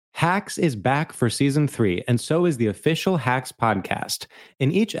Hacks is back for season 3, and so is the official Hacks podcast.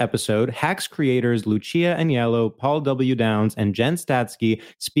 In each episode, Hacks creators Lucia Agnello, Paul W. Downs, and Jen Statsky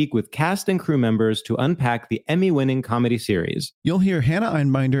speak with cast and crew members to unpack the Emmy-winning comedy series. You'll hear Hannah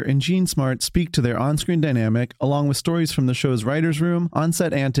Einbinder and Gene Smart speak to their on-screen dynamic, along with stories from the show's writer's room,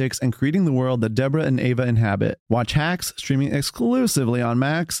 on-set antics, and creating the world that Deborah and Ava inhabit. Watch Hacks, streaming exclusively on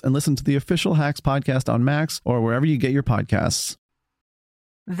Max, and listen to the official Hacks podcast on Max or wherever you get your podcasts.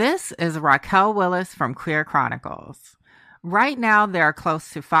 This is Raquel Willis from Queer Chronicles. Right now, there are close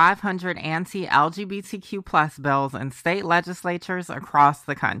to 500 anti-LGBTQ plus bills in state legislatures across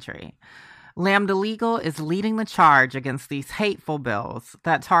the country. Lambda Legal is leading the charge against these hateful bills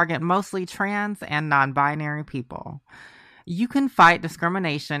that target mostly trans and non-binary people. You can fight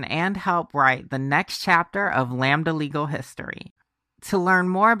discrimination and help write the next chapter of Lambda Legal history. To learn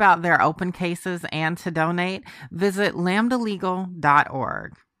more about their open cases and to donate, visit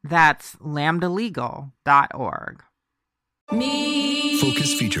lambdalegal.org. That's lambdalegal.org.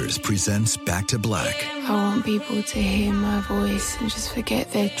 Focus Features presents Back to Black. I want people to hear my voice and just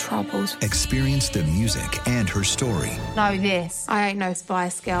forget their troubles. Experience the music and her story. Know this, I ain't no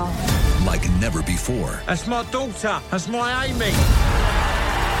Spice Girl. Like never before. That's my daughter. That's my Amy.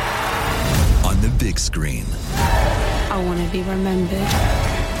 On the big screen. I want to be remembered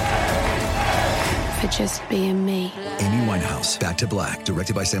for just being me. Amy Winehouse, Back to Black,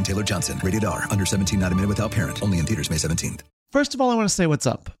 directed by Sam Taylor Johnson. Rated R, under 17, not a minute without parent. Only in theaters May 17th. First of all, I want to say what's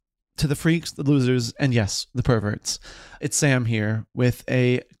up to the freaks, the losers, and yes, the perverts. It's Sam here with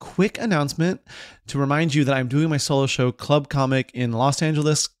a quick announcement to remind you that I'm doing my solo show Club Comic in Los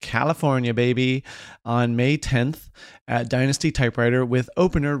Angeles, California, baby, on May 10th at Dynasty Typewriter with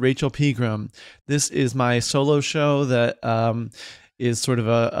opener Rachel Pegram. This is my solo show that is sort of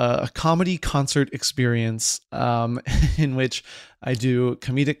a comedy concert experience in which I do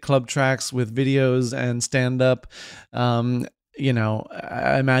comedic club tracks with videos and stand-up.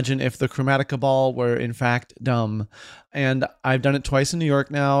 I imagine if the Chromatica Ball were in fact dumb. And I've done it twice in New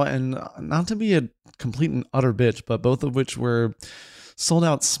York now, and not to be a complete and utter bitch, but both of which were sold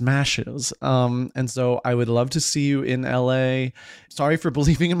out smashes. And so I would love to see you in LA. Sorry for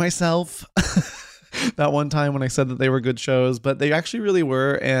believing in myself that one time when I said that they were good shows, but they actually really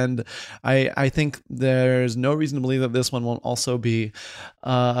were. And I think there's no reason to believe that this one won't also be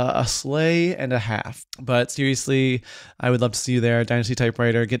a sleigh and a half. But seriously, I would love to see you there. Dynasty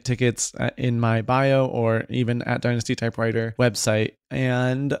Typewriter. Get tickets in my bio or even at Dynasty Typewriter website.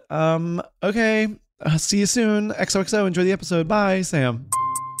 And okay, see you soon. XOXO. Enjoy the episode. Bye, Sam.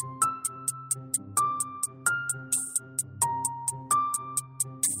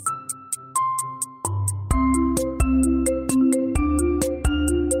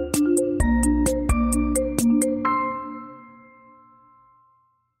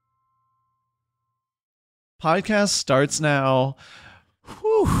 Podcast starts now.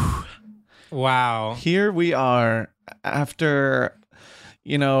 Whew. Wow. Here we are after,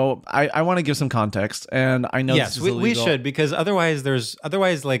 I want to give some context, and I know yes, this is illegal. we should, because otherwise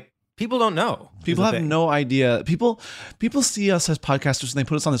people don't know. People have no idea. People see us as podcasters and they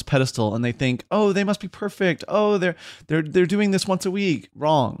put us on this pedestal and they think, oh, they must be perfect. Oh, they're doing this once a week.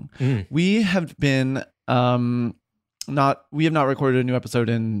 Wrong. We have been we have not recorded a new episode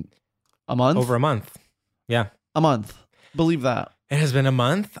in a month. Over a month. Yeah. A month. Believe that. It has been a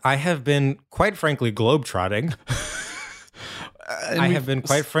month. I have been, quite frankly, globetrotting. I have been,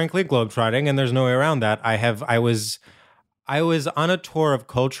 quite frankly, globetrotting, and there's no way around that. I was on a tour of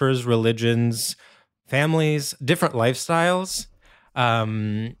cultures, religions, families, different lifestyles,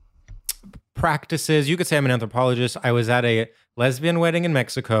 practices. You could say I'm an anthropologist. I was at a lesbian wedding in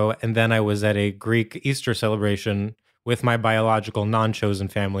Mexico, and then I was at a Greek Easter celebration with my biological non-chosen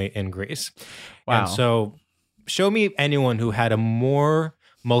family in Greece. Wow. And so show me anyone who had a more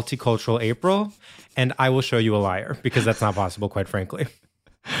multicultural April, and I will show you a liar, because that's not possible, quite frankly.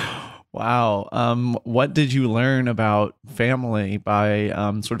 Wow. What did you learn about family by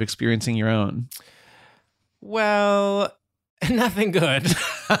sort of experiencing your own? Well, nothing good.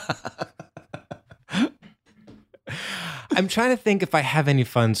 I'm trying to think if I have any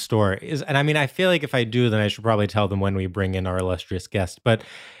fun stories. And I mean, I feel like if I do, then I should probably tell them when we bring in our illustrious guest. But,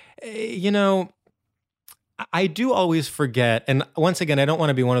 I do always forget. And once again, I don't want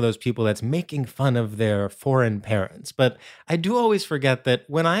to be one of those people that's making fun of their foreign parents. But I do always forget that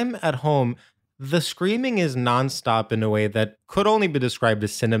when I'm at home, the screaming is nonstop in a way that could only be described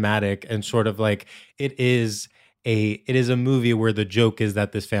as cinematic and sort of like it is a movie where the joke is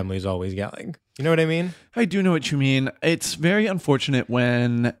that this family is always yelling. You know what I mean? I do know what you mean. It's very unfortunate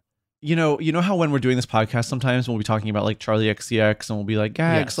when you know how when we're doing this podcast, sometimes we'll be talking about like Charlie XCX and we'll be like,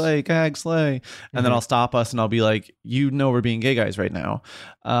 gag, slay, gag, slay. And then I'll stop us and I'll be like, we're being gay guys right now.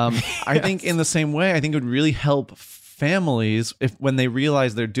 I think in the same way, I think it would really help families if when they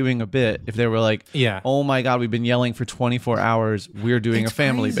realize they're doing a bit, if they were like, oh my God, we've been yelling for 24 hours. We're doing a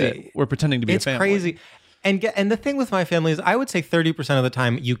family bit. We're pretending to be a family. It's crazy. And the thing with my family is I would say 30% of the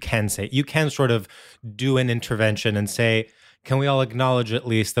time you can sort of do an intervention and say, can we all acknowledge at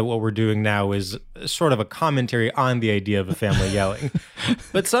least that what we're doing now is sort of a commentary on the idea of a family yelling?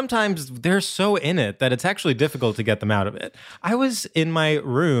 But sometimes they're so in it that it's actually difficult to get them out of it. I was in my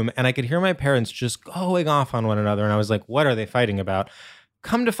room and I could hear my parents just going off on one another. And I was like, what are they fighting about?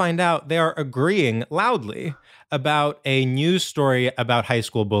 Come to find out, they are agreeing loudly about a news story about high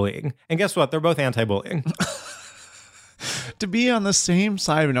school bullying. And guess what? They're both anti-bullying. To be on the same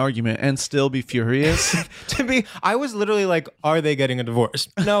side of an argument and still be furious. I was literally like, are they getting a divorce?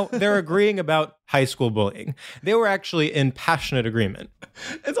 No, they're agreeing about high school bullying. They were actually in passionate agreement.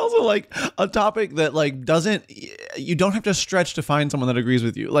 It's also like a topic that like you don't have to stretch to find someone that agrees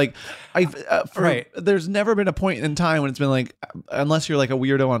with you. Like there's never been a point in time when it's been like, unless you're like a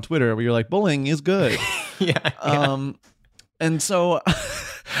weirdo on Twitter where you're like, bullying is good. And so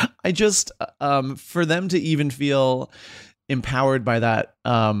I just, for them to even feel empowered by that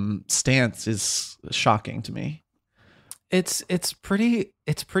stance is shocking to me. It's pretty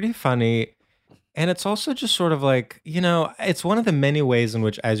funny. And it's also just sort of like, it's one of the many ways in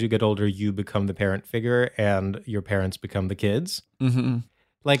which as you get older, you become the parent figure and your parents become the kids. Mm-hmm.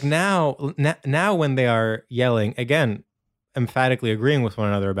 Like now when they are yelling, again, emphatically agreeing with one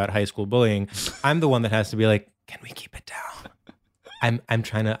another about high school bullying, I'm the one that has to be like, can we keep it down? I'm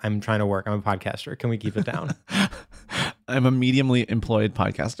trying to work. I'm a podcaster. Can we keep it down? I'm a mediumly employed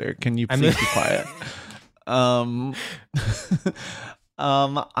podcaster. Can you please be quiet?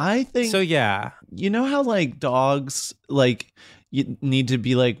 I think so. Yeah. You know how like dogs like you need to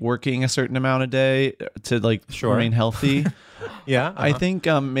be like working a certain amount a day to like remain healthy. Yeah. Uh-huh. I think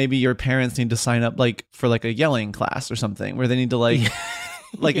maybe your parents need to sign up like for like a yelling class or something where they need to like.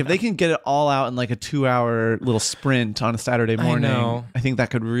 Like if they can get it all out in like a 2-hour little sprint on a Saturday morning, I think that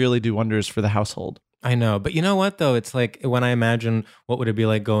could really do wonders for the household. I know. But you know what, though? It's like when I imagine what would it be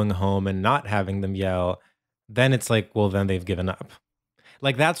like going home and not having them yell, then it's like, well, then they've given up.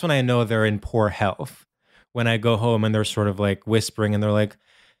 Like that's when I know they're in poor health. When I go home and they're sort of like whispering and they're like,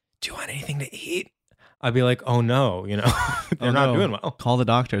 do you want anything to eat? I'd be like, oh no, they're not doing well. Call the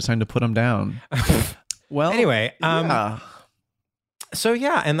doctor. It's time to put them down. Well, anyway, yeah. So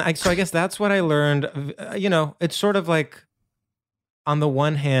yeah, and I guess that's what I learned. It's sort of like, on the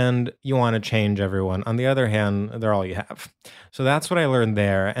one hand, you want to change everyone. On the other hand, they're all you have. So that's what I learned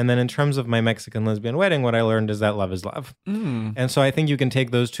there. And then in terms of my Mexican lesbian wedding, what I learned is that love is love. And so I think you can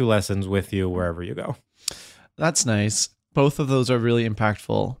take those two lessons with you wherever you go. That's nice. Both of those are really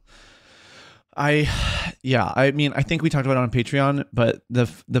impactful. I mean, I think we talked about it on Patreon, but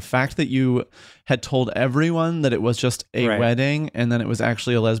the fact that you had told everyone that it was just a wedding and then it was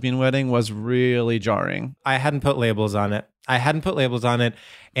actually a lesbian wedding was really jarring. I hadn't put labels on it.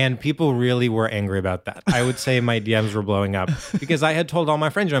 And people really were angry about that. I would say my DMs were blowing up because I had told all my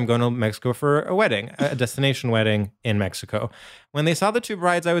friends I'm going to Mexico for a wedding, a destination wedding in Mexico. When they saw the two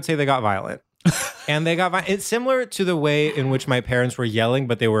brides, I would say they got violent. And they got violent. It's similar to the way in which my parents were yelling,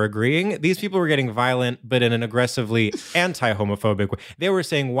 but they were agreeing. These people were getting violent, but in an aggressively anti-homophobic way. They were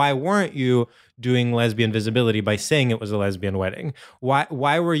saying, why weren't you doing lesbian visibility by saying it was a lesbian wedding? Why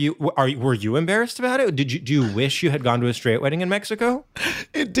were you embarrassed about it? Do you wish you had gone to a straight wedding in Mexico?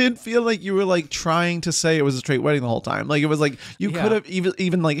 It did feel like you were like trying to say it was a straight wedding the whole time. Like it was like you could have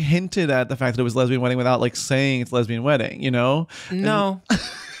even like hinted at the fact that it was a lesbian wedding without like saying it's a lesbian wedding, No.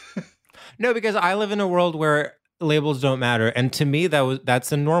 No, because I live in a world where labels don't matter. And to me,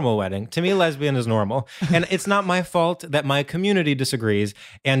 that's a normal wedding. To me, lesbian is normal. And it's not my fault that my community disagrees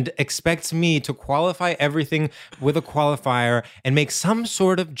and expects me to qualify everything with a qualifier and make some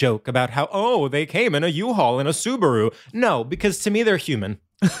sort of joke about how, they came in a U-Haul in a Subaru. No, because to me, they're human.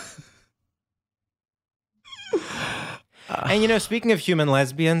 And, speaking of human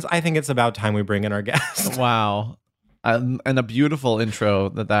lesbians, I think it's about time we bring in our guest. Wow. And a beautiful intro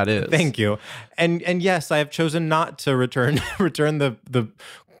that is. Thank you. And yes, I have chosen not to return the return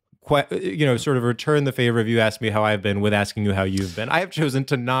the favor of you asked me how I've been with asking you how you've been. I have chosen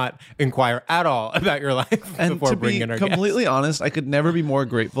to not inquire at all about your life and before bringing in our guest. And to be completely honest, I could never be more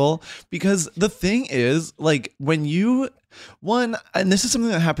grateful because the thing is, like, when you One, and this is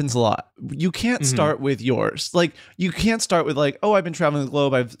something that happens a lot. You can't start with yours. Like, you can't start with like, oh, I've been traveling the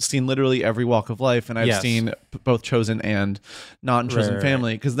globe. I've seen literally every walk of life, and I've Yes. seen both chosen and not in chosen Right.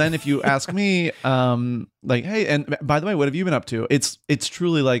 family. Because then, if you ask me, like, hey, and by the way, what have you been up to? It's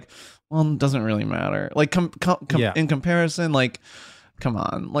truly like, well, it doesn't really matter. Like, Yeah. in comparison, like, come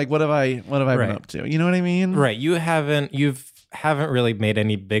on, like, what have I been Right. up to? You know what I mean? Right. You haven't really made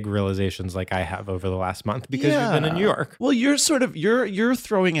any big realizations like I have over the last month because you've been in New York. Well, you're sort of you're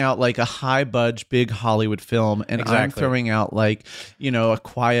throwing out like a high budge big Hollywood film, and I'm Exactly. throwing out like, you know, a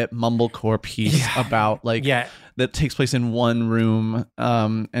quiet mumblecore piece about like that takes place in one room,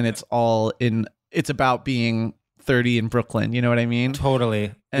 and it's about being 30 in Brooklyn. You know what I mean?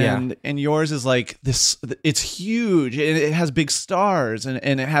 Totally. And yours is like this. It's huge, and it has big stars, and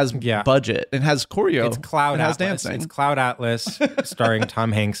it has budget, it has choreo, It's Cloud it has Atlas. dancing. It's Cloud Atlas, starring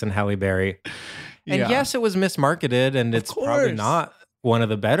Tom Hanks and Halle Berry. And Yeah. yes, it was mismarketed, and it's probably course. not one of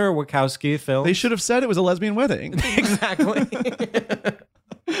the better Wachowski films. They should have said it was a lesbian wedding. Exactly.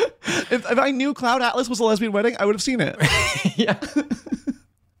 If I knew Cloud Atlas was a lesbian wedding, I would have seen it. Yeah.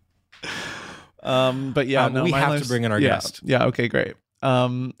 But yeah, no, we my have to life's- bring in our yeah, guest. Yeah, okay, great.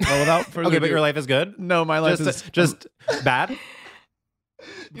 Well, without further Okay, ado, but your life is good? No, my life Just, is just bad? You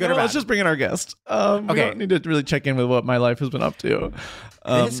Good know, or bad? let's just bring in our guest. We Okay. don't need to really check in with what my life has been up to.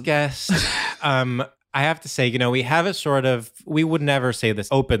 This guest, I have to say, you know, we have a sort of, we would never say this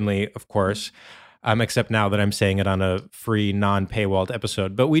openly, of course, except now that I'm saying it on a free, non-paywalled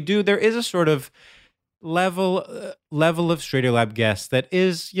episode. But there is a sort of level of Stranger Lab guests that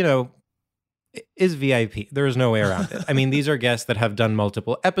is, you know, is VIP. There is no way around it. I mean, these are guests that have done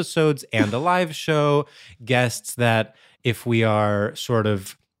multiple episodes and a live show, guests that if we are sort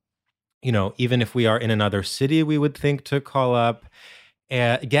of, you know, even if we are in another city, we would think to call up,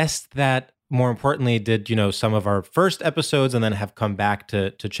 guests that more importantly did, you know, some of our first episodes and then have come back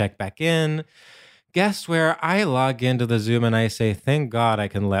to check back in. Guests where I log into the Zoom and I say, thank God I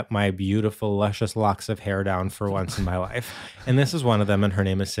can let my beautiful, luscious locks of hair down for once in my life. And this is one of them, and her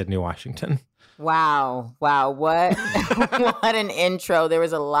name is Sydnee Washington. Wow. What what an intro. There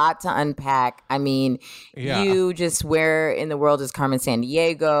was a lot to unpack. I mean, you just where in the world is Carmen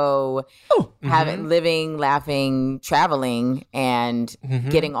Sandiego? Living, laughing, traveling, and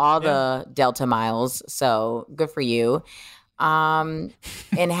getting all the Delta miles. So good for you. And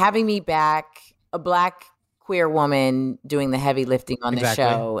having me back, a Black queer woman doing the heavy lifting on the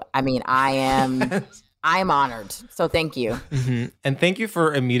show. I mean, I am honored. So thank you. And thank you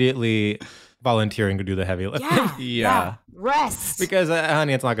for immediately volunteering to do the heavy lifting. Yeah. Rest. Because,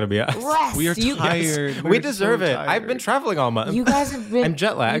 honey, it's not going to be us. Rest. We are tired. We deserve it. I've been traveling all month. You guys have been. I'm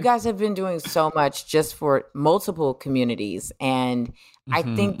jet lagged. You guys have been doing so much just for multiple communities, and I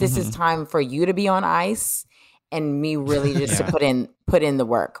think this is time for you to be on ice, and me really just to put in the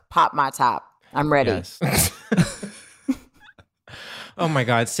work. Pop my top. I'm ready. Yes. Oh my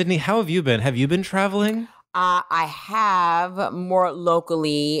God, Sydnee, how have you been? Have you been traveling? I have more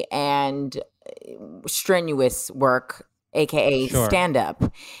locally and strenuous work, aka stand up.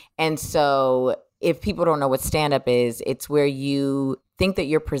 And so if people don't know what stand up is, it's where you think that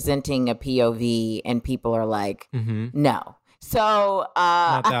you're presenting a POV and people are like, no. So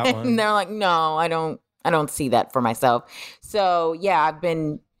Not that one. and they're like, no, I don't see that for myself. So yeah, I've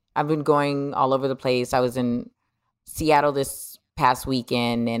been going all over the place. I was in Seattle this past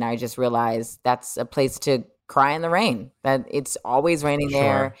weekend, and I just realized that's a place to cry in the rain. That it's always raining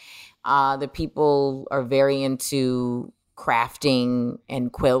there. The people are very into crafting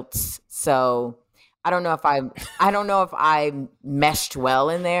and quilts. So I don't know if I meshed well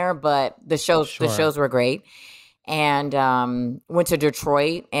in there, but the shows were great. And went to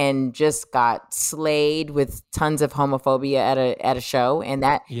Detroit and just got slayed with tons of homophobia at a show, and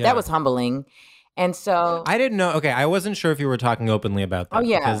that was humbling. And so I didn't know. Okay, I wasn't sure if you were talking openly about that. Oh,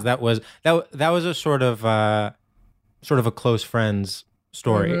 yeah. because that was a sort of a close friends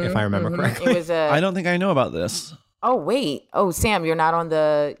story, if I remember correctly. it was I don't think I know about this. Oh wait. Oh Sam, you're not on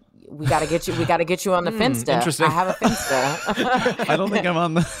the. We gotta get you on the Finsta. Interesting. I have a Finsta. I don't think I'm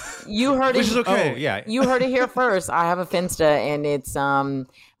on the. You heard Which it. is okay. Oh yeah. You heard it here first. I have a Finsta, and it's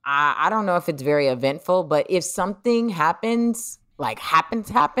I don't know if it's very eventful, but if something happens, like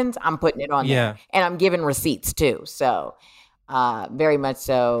happens, I'm putting it on there, and I'm giving receipts too. So, very much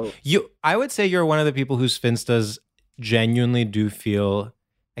so. I would say you're one of the people whose Finstas genuinely do feel.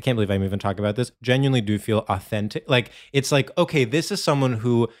 I can't believe I'm even talking about this. Genuinely do feel authentic. Like it's like, okay, this is someone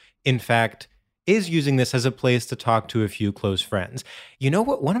who, in fact, is using this as a place to talk to a few close friends. You know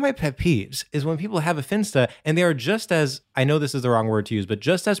what? One of my pet peeves is when people have a Finsta and they are just as, I know this is the wrong word to use, but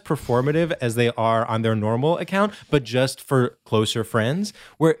just as performative as they are on their normal account, but just for closer friends,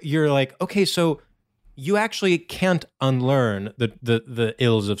 where you're like, okay, so you actually can't unlearn the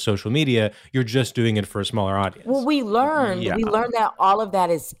ills of social media. You're just doing it for a smaller audience. Well, we learned that all of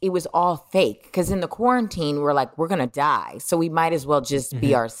that it was all fake, because in the quarantine, we're like, we're going to die. So we might as well just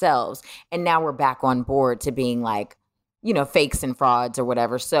be ourselves. And now we're back on board to being like, fakes and frauds or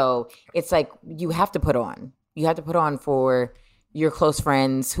whatever. So it's like, you have to put on for your close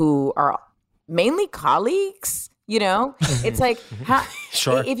friends who are mainly colleagues. It's like,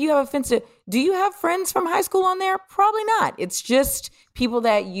 Sure. If you have a Finsta, do you have friends from high school on there? Probably not. It's just people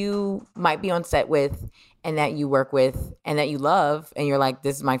that you might be on set with and that you work with and that you love. And you're like,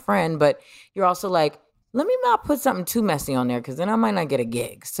 this is my friend. But you're also like, let me not put something too messy on there, because then I might not get a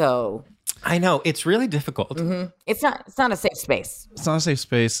gig. So I know, it's really difficult. it's not a safe space. It's not a safe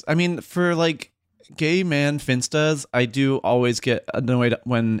space. I mean, for like gay man Finstas, I do always get annoyed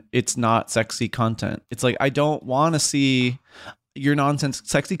when it's not sexy content. It's like, I don't want to see your nonsense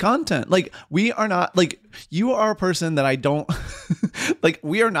sexy content. Like, we are not, like, you are a person that I don't like,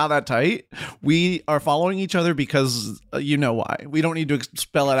 we are not that tight. We are following each other because you know why. We don't need to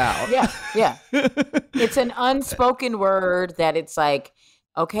spell it out. Yeah. It's an unspoken word that it's like,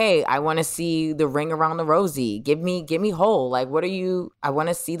 okay, I want to see the ring around the rosy. Give me whole. Like, I want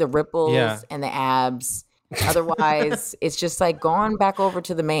to see the ripples and the abs. Otherwise, it's just like going back over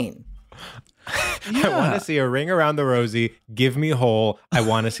to the main. I want to see a ring around the rosy. Give me whole. I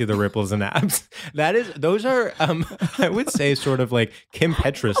want to see the ripples and abs. Those are, I would say, sort of like Kim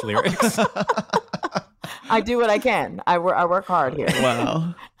Petras lyrics. I do what I can. I work hard here.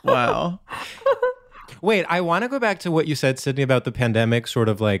 Wow. Wait, I want to go back to what you said, Sydnee, about the pandemic sort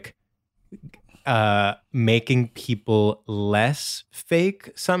of like making people less fake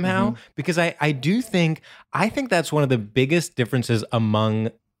somehow. Because I think that's one of the biggest differences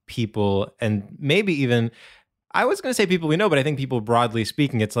among people, and maybe even, I was going to say people we know, but I think people broadly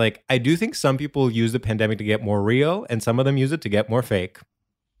speaking, it's like, I do think some people use the pandemic to get more real, and some of them use it to get more fake.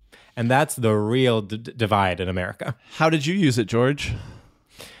 And that's the real divide in America. How did you use it, George?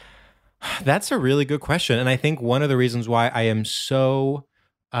 That's a really good question. And I think one of the reasons why I am so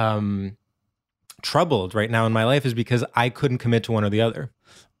troubled right now in my life is because I couldn't commit to one or the other.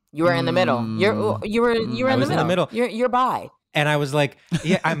 You were in the middle. You were in the middle. You're bi. And I was like,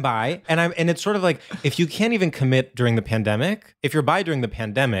 yeah, I'm bi. And it's sort of like, if you can't even commit during the pandemic, if you're bi during the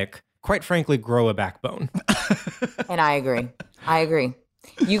pandemic, quite frankly, grow a backbone. And I agree.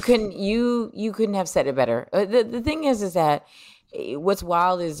 You couldn't have said it better. The thing is that what's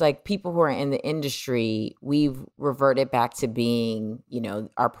wild is like people who are in the industry, we've reverted back to being,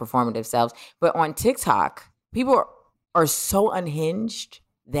 our performative selves. But on TikTok, people are so unhinged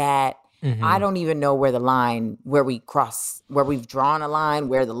that I don't even know where we've drawn a line,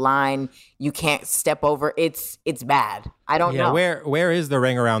 where the line you can't step over. It's bad. I don't know. Where is the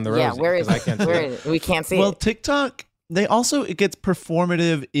ring around the rosy? Yeah, where is it? I can't see it. We can't see it. Well, TikTok, it gets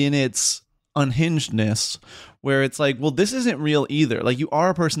performative in its unhingedness, where it's like, well, this isn't real either. Like, you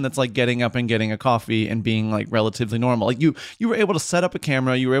are a person that's like getting up and getting a coffee and being like relatively normal. Like, you were able to set up a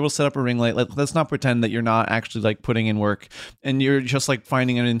camera, you were able to set up a ring light. Like, let's not pretend that you're not actually like putting in work and you're just like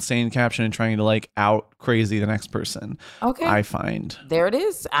finding an insane caption and trying to like out crazy the next person. Okay, I find there it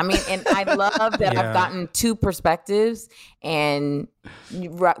is. I mean, and I love that I've gotten two perspectives, and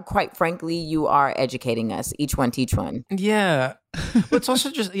quite frankly, you are educating us. Each one teach one. Yeah. But it's also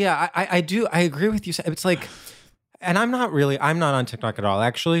just, I agree with you. It's like, and I'm not on TikTok at all,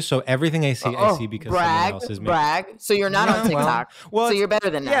 actually. So everything I see, I see because someone else is making. Brag. So you're not on TikTok. So you're better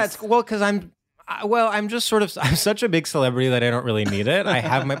than us. Yeah, because I'm just sort of, I'm such a big celebrity that I don't really need it. I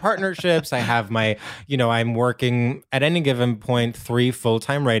have my partnerships. I have my, I'm working at any given point 3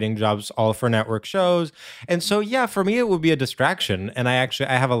 full-time writing jobs, all for network shows. And so, for me, it would be a distraction. And I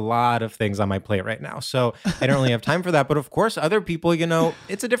have a lot of things on my plate right now. So I don't really have time for that. But of course, other people,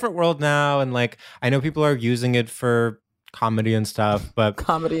 it's a different world now. And like, I know people are using it for comedy and stuff, but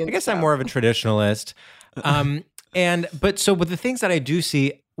I guess I'm more of a traditionalist. But the things that I do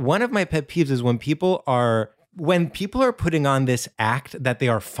see, one of my pet peeves is when people are putting on this act that they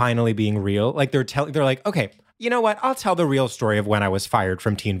are finally being real. Like they're like, okay, you know what? I'll tell the real story of when I was fired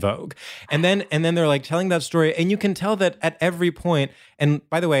from Teen Vogue. And then they're like telling that story. And you can tell that at every point, and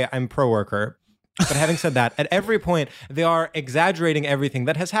by the way, I'm pro-worker, but having said that, at every point, they are exaggerating everything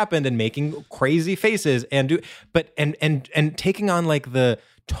that has happened and making crazy faces and taking on like the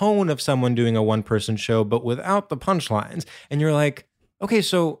tone of someone doing a one-person show, but without the punchlines. And you're like, Okay,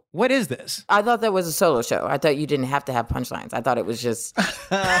 so what is this? I thought that was a solo show. I thought you didn't have to have punchlines. I thought it was just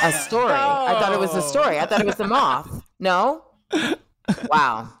a story. I thought it was a story. I thought it was the moth. No?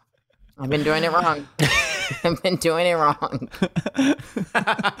 Wow. I've been doing it wrong. I've been doing it wrong.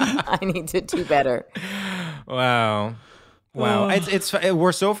 I need to do better. Wow. It's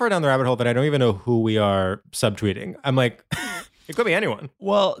we're so far down the rabbit hole that I don't even know who we are subtweeting. I'm like, it could be anyone.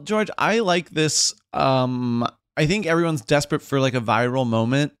 Well, George, I like this. I think everyone's desperate for like a viral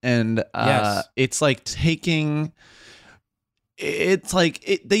moment, and Yes. it's like taking. It's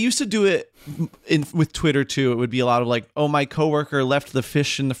like they used to do it with Twitter too. It would be a lot of like, oh, my coworker left the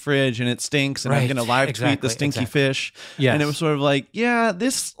fish in the fridge and it stinks, and I'm Right. going to live tweet the Exactly. stinky fish. Yes. And it was sort of like, yeah,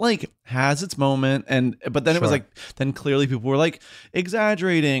 this like has its moment, but then it was Sure. like, then clearly people were like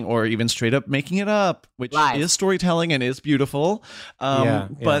exaggerating or even straight up making it up, which Lies. is storytelling and is beautiful. Yeah.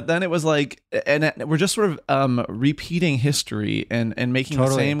 But then it was like, and we're just sort of repeating history and making the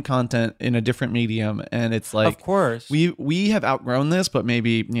Totally. same content in a different medium, and it's like, Of course. we have outgrown this, but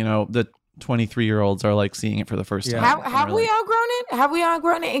maybe the 23-year-olds are like seeing it for the first Yeah. time. Have And we they're like, outgrown it? Have we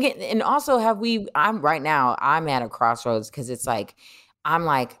outgrown it? Again, and also, I'm right now, I'm at a crossroads because it's like,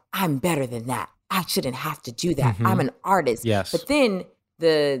 I'm better than that. I shouldn't have to do that. Mhm. I'm an artist. Yes. But then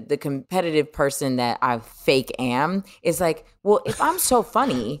the competitive person that I fake am is like, well, if I'm so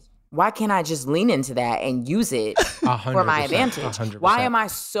funny, why can't I just lean into that and use it for my 100%, advantage? 100%. Why am I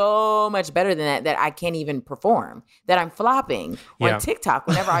so much better than that I can't even perform? That I'm flopping Yeah. on TikTok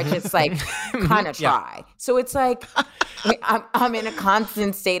whenever I just like kind of Yeah. try. So it's like I'm in a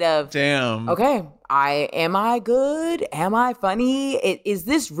constant state of damn. okay, am I good? Am I funny? Is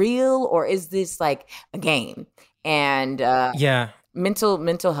this real or is this like a game? And Yeah.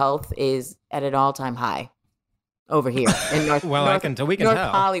 mental health is at an all-time high over here in North. Well, North, we can North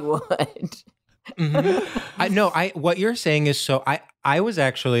tell. Hollywood. What you're saying is so. I was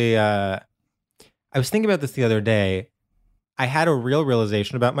actually I was thinking about this the other day. I had a real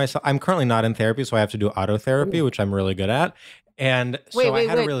realization about myself. I'm currently not in therapy, so I have to do auto therapy, which I'm really good at. And so I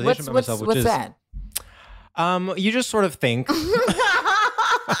had a realization about myself, which what's is that? You just sort of think.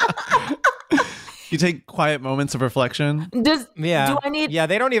 You take quiet moments of reflection. Yeah. Do I need? Yeah,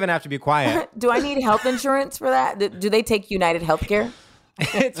 they don't even have to be quiet. Do I need health insurance for that? Do they take United Healthcare?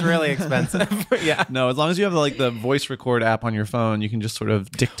 It's really expensive. Yeah. No, as long as you have like the voice record app on your phone, you can just sort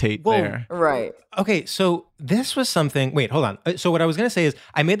of dictate Whoa. there. Right. Okay, so this was something. Wait, hold on. So what I was going to say is,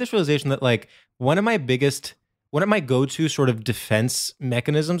 I made this realization that like one of my go-to sort of defense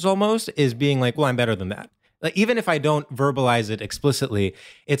mechanisms almost is being like, well, I'm better than that. Like even if I don't verbalize it explicitly,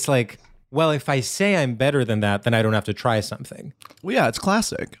 it's like, well, if I say I'm better than that, then I don't have to try something. Well, yeah, it's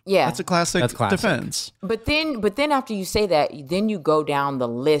classic. Yeah. That's a classic, That's classic. defense. But then after you say that, then you go down the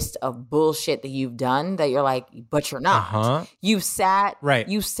list of bullshit that you've done that you're like, but you're not. Uh-huh. You sat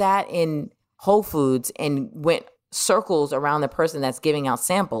in Whole Foods and went circles around the person that's giving out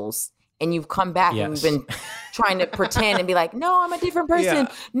samples, and you've come back and Yes. you've been trying to pretend and be like, no, I'm a different person.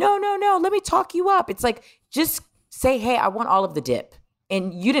 Yeah. No, let me talk you up. It's like, just say, hey, I want all of the dip.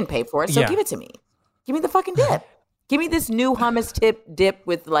 And you didn't pay for it, so Yeah. give it to me. Give me the fucking dip. Give me this new hummus dip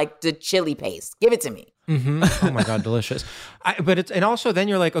with like the chili paste. Give it to me. Mm-hmm. Oh my God, delicious. And also then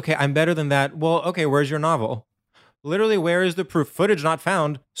you're like, okay, I'm better than that. Well, okay, where's your novel? Literally, where is the proof? Footage not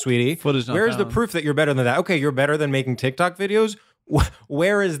found, sweetie. Footage not Where's the found. proof that you're better than that? Okay, you're better than making TikTok videos.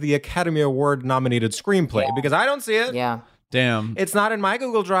 Where is the Academy Award nominated screenplay? Because I don't see it. Yeah. Damn. It's not in my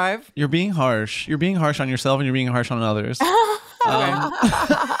Google Drive. You're being harsh. You're being harsh on yourself and you're being harsh on others.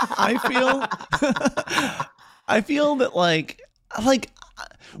 I feel that like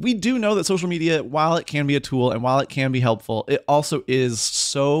we do know that social media, while it can be a tool and while it can be helpful, it also is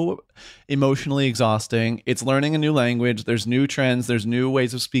so emotionally exhausting. It's learning a new language. There's new trends. There's new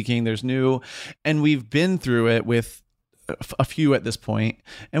ways of speaking. And we've been through it with a few at this point,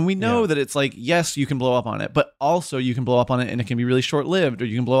 and we know that it's like, yes, you can blow up on it, but also you can blow up on it and it can be really short-lived, or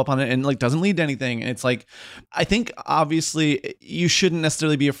you can blow up on it and like doesn't lead to anything. And it's like, I think obviously you shouldn't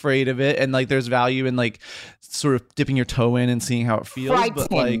necessarily be afraid of it, and like there's value in like sort of dipping your toe in and seeing how it feels. Frightened.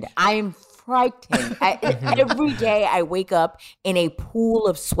 But like, I'm frightened. Every day I wake up in a pool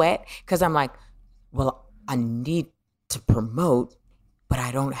of sweat because I'm like, well, I need to promote, but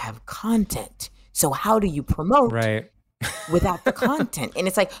I don't have content. So how do you promote Right. without the content? And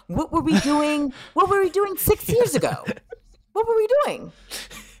it's like, what were we doing 6 years ago? What were we doing?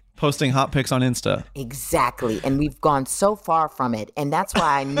 posting hot pics on Insta. Exactly. And we've gone so far from it. And that's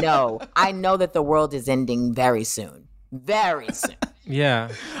why I know that the world is ending very soon. Very soon. Yeah.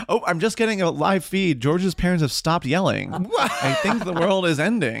 Oh, I'm just getting a live feed. George's parents have stopped yelling. I think the world is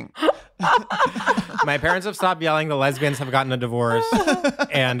ending. My parents have stopped yelling. The lesbians have gotten a divorce,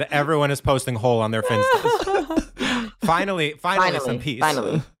 and everyone is posting hole on their Finstas. Finally, some peace.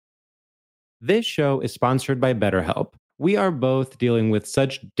 Finally. This show is sponsored by BetterHelp. We are both dealing with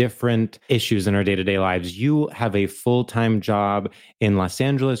such different issues in our day-to-day lives. You have a full-time job in Los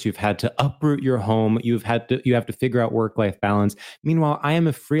Angeles. You've had to uproot your home. You have to figure out work-life balance. Meanwhile, I am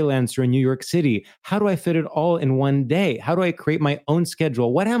a freelancer in New York City. How do I fit it all in one day? How do I create my own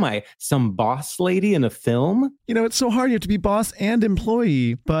schedule? What am I? Some boss lady in a film? You know, it's so hard. You have to be boss and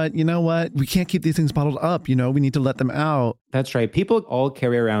employee. But you know what? We can't keep these things bottled up. You know, we need to let them out. That's right. People all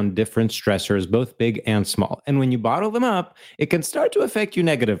carry around different stressors, both big and small. And when you bottle them up, it can start to affect you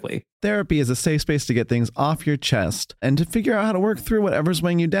negatively. Therapy is a safe space to get things off your chest and to figure out how to work through whatever's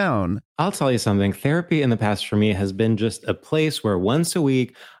weighing you down. I'll tell you something. Therapy in the past for me has been just a place where once a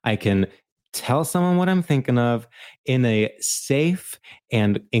week I can tell someone what I'm thinking of in a safe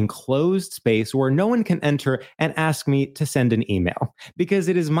and enclosed space where no one can enter and ask me to send an email, because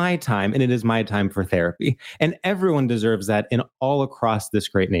it is my time and it is my time for therapy. And everyone deserves that in all across this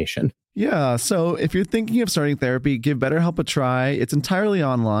great nation. Yeah, so if you're thinking of starting therapy, give BetterHelp a try. It's entirely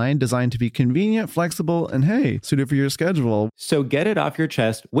online, designed to be convenient, flexible, and hey, suited for your schedule. So get it off your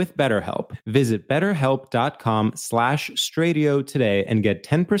chest with BetterHelp. Visit betterhelp.com/Stradio today and get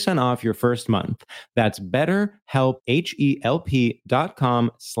 10% off your first month. That's BetterHelp,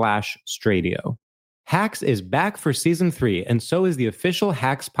 HELP.com/Stradio. Hacks is back for season 3, and so is the official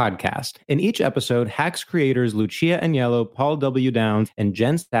Hacks podcast. In each episode, Hacks creators Lucia Agnello, Paul W. Downs, and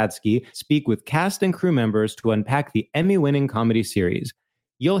Jen Statsky speak with cast and crew members to unpack the Emmy-winning comedy series.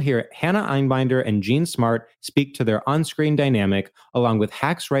 You'll hear Hannah Einbinder and Gene Smart speak to their on-screen dynamic, along with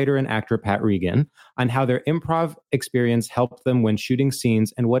Hacks writer and actor Pat Regan, on how their improv experience helped them when shooting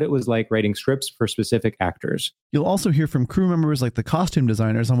scenes and what it was like writing scripts for specific actors. You'll also hear from crew members like the costume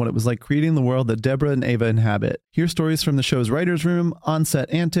designers on what it was like creating the world that Deborah and Ava inhabit. Hear stories from the show's writer's room,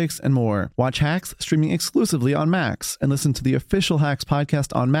 on-set antics, and more. Watch Hacks streaming exclusively on Max, and listen to the official Hacks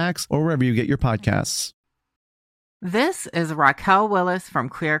podcast on Max or wherever you get your podcasts. This is Raquel Willis from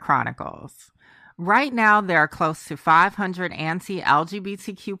Queer Chronicles. Right now, there are close to 500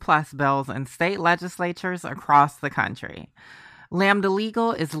 anti-LGBTQ+ bills in state legislatures across the country. Lambda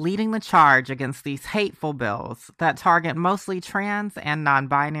Legal is leading the charge against these hateful bills that target mostly trans and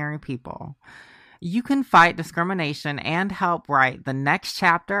non-binary people. You can fight discrimination and help write the next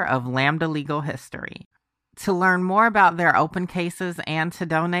chapter of Lambda Legal history. To learn more about their open cases and to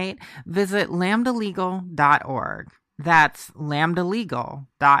donate, visit lambdalegal.org. That's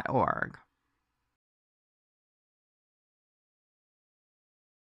lambdalegal.org.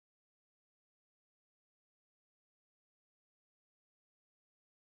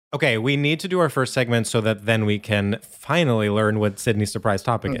 Okay, we need to do our first segment so that then we can finally learn what Sydnee's surprise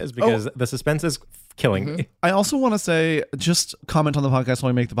topic is, because the suspense is killing me. I also want to say, just comment on the podcast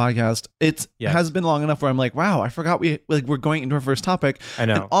when we make the podcast. It has been long enough where I'm like, wow, I forgot we're going into our first topic. I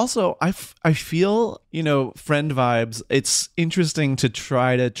know. And also, I feel, friend vibes. It's interesting to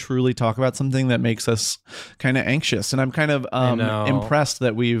try to truly talk about something that makes us kind of anxious. And I'm kind of impressed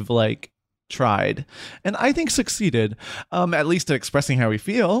that we've tried and I think succeeded, at least at expressing how we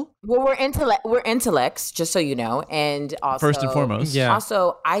feel. Well, we're intellects, just so you know, and also first and foremost. Yeah.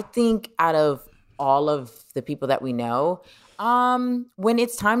 Also, I think out of all of the people that we know, when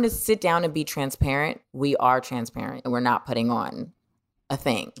it's time to sit down and be transparent, we are transparent and we're not putting on a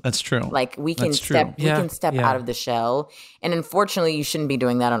thing. That's true. Like we can step out of the shell, and unfortunately, you shouldn't be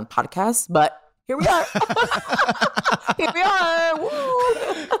doing that on a podcast, but. Here we are. Here we are. Woo.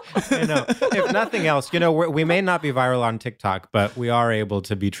 If nothing else, we may not be viral on TikTok, but we are able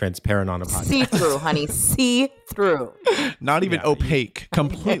to be transparent on a podcast. See through, honey. See through. Not even opaque.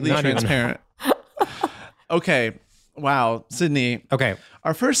 Completely transparent. Okay. Wow. Sydnee. Okay.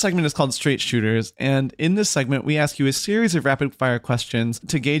 Our first segment is called Straight Shooters, and in this segment, we ask you a series of rapid-fire questions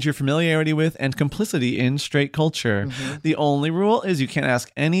to gauge your familiarity with and complicity in straight culture. Mm-hmm. The only rule is you can't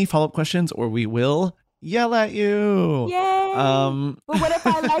ask any follow-up questions or we will yell at you. Yay! But what if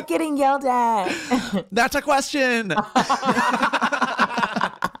I like getting yelled at? That's a question!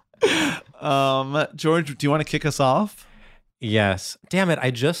 George, do you want to kick us off? Yes. Damn it.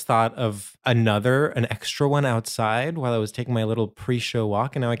 I just thought of an extra one outside while I was taking my little pre-show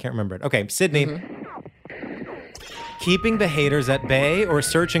walk, and now I can't remember it. Okay, Sydnee. Mm-hmm. Keeping the haters at bay or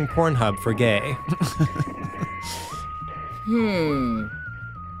searching Pornhub for gay?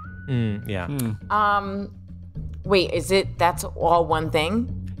 Yeah. Wait, that's all one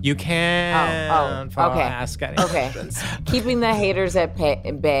thing? You can't okay. ask any questions. Keeping the haters at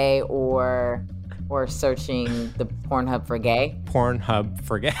bay or or searching the Pornhub for gay? Pornhub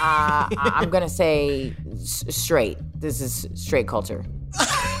for gay. I'm going to say straight. This is straight culture.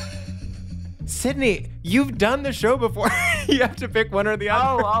 Sydney, you've done the show before. You have to pick one or the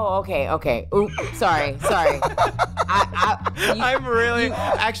other. Okay. Ooh, sorry. I'm really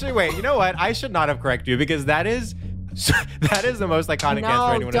actually wait. You know what? I should not have corrected you because that is the most iconic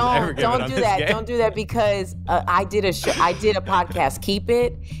answer anyone has ever given on this game. Don't do that because I did a podcast, Keep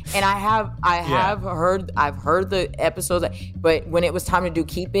It, and I've heard the episodes, but when it was time to do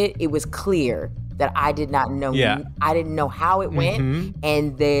Keep It, it was clear that I did not know. Yeah. I didn't know how it went,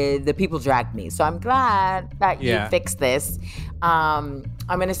 and the people dragged me. So I'm glad that you fixed this. I'm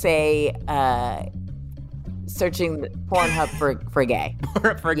gonna say searching Pornhub for gay.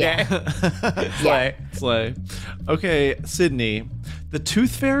 for gay. Slay. Okay, Sydney, the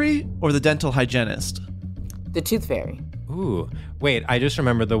tooth fairy or the dental hygienist? The tooth fairy. Ooh, wait! I just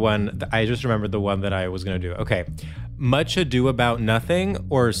remembered the one that I was gonna do. Okay, Much Ado About Nothing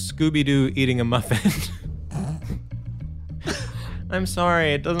or Scooby-Doo eating a muffin. I'm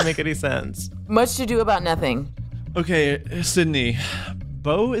sorry, it doesn't make any sense. Much to do about nothing. Okay, Sydney,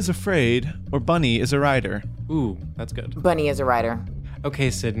 Bo is afraid or Bunny is a rider? Ooh, that's good. Bunny is a rider.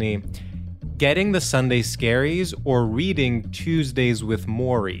 Okay, Sydney, getting the Sunday scaries or reading Tuesdays with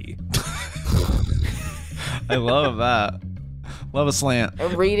Maury? I love that. Love a slant.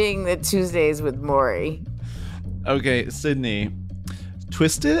 Reading the Tuesdays with Maury. Okay, Sydney,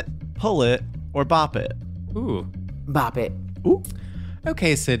 twist it, pull it, or bop it? Ooh. Bop it. Ooh.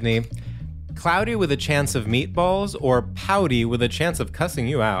 Okay, Sydney, cloudy with a chance of meatballs or pouty with a chance of cussing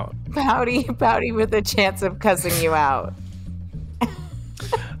you out? Pouty with a chance of cussing you out.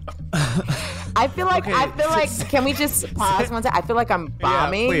 I feel like can we just pause one second? I feel like I'm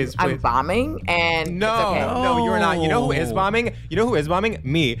bombing. Yeah, please. I'm bombing and No, it's okay. no, you're not. You know who is bombing?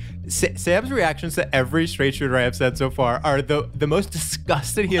 Me. Sam's reactions to every straight shooter I have said so far are the most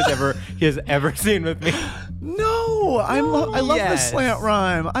disgusted he has ever seen with me. No, I love the slant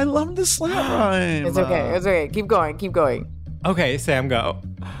rhyme. I love the slant rhyme. It's okay. Keep going. Okay, Sam, go.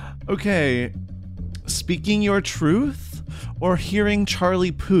 Okay, speaking your truth or hearing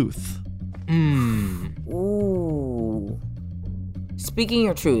Charlie Puth? Ooh. Speaking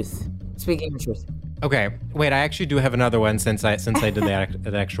your truth. Okay, wait, I actually do have another one since I did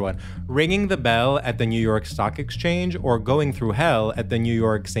the extra one. Ringing the bell at the New York Stock Exchange or going through hell at the New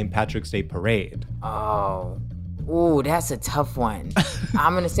York St. Patrick's Day Parade? Oh. Ooh, that's a tough one.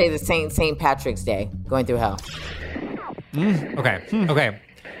 I'm going to say the St. Patrick's Day, going through hell. Okay.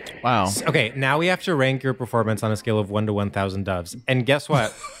 Wow. Okay, now we have to rank your performance on a scale of 1 to 1,000 doves. And guess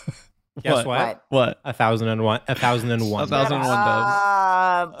what? Guess what? What? 1,001. 1,001. 1,001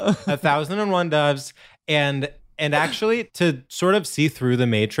 doves. 1,001 doves. And actually, to sort of see through the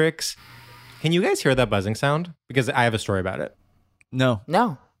matrix, can you guys hear that buzzing sound? Because I have a story about it. No.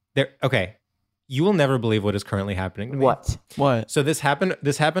 Okay. You will never believe what is currently happening to me. What? So this happened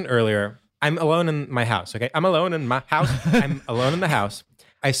earlier. I'm alone in my house, okay? I'm alone in my house. I'm alone in the house.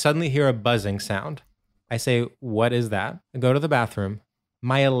 I suddenly hear a buzzing sound. I say, what is that? I go to the bathroom.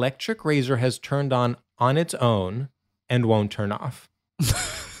 My electric razor has turned on its own and won't turn off.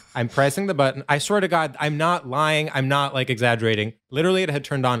 I'm pressing the button. I swear to God, I'm not lying. I'm not exaggerating. Literally, it had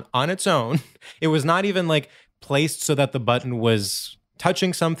turned on its own. It was not even placed so that the button was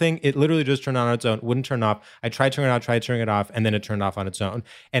touching something. It literally just turned on its own. Wouldn't turn off. I tried turning it off, and then it turned off on its own.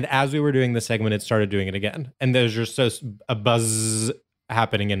 And as we were doing the segment, it started doing it again. And there's just a buzz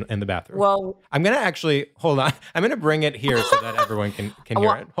happening in the bathroom. Well, I'm going to actually, hold on. I'm going to bring it here so that everyone can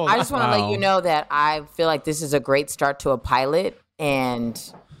hear it. Hold on. I just want to let you know that I feel like this is a great start to a pilot, and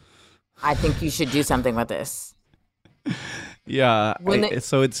I think you should do something with this. Yeah.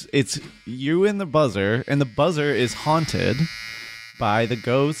 So it's you and the buzzer is haunted by the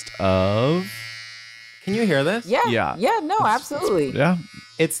ghost of... Can you hear this? Yeah. No, absolutely. Yeah.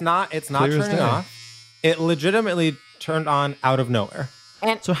 It's not turning off. It legitimately turned on out of nowhere.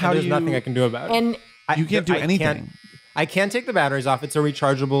 And so how there's nothing I can do about it. And you can't do anything. I can't take the batteries off. It's a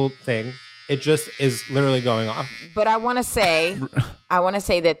rechargeable thing. It just is literally going off. But I want to say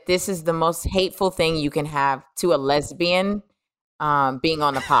that this is the most hateful thing you can have to a lesbian being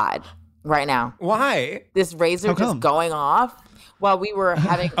on the pod right now. Why? This razor just going off while we were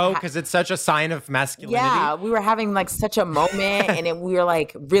having... because it's such a sign of masculinity? Yeah, we were having such a moment and we were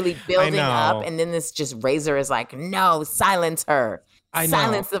really building up, and then this just razor is no, silence her. I know.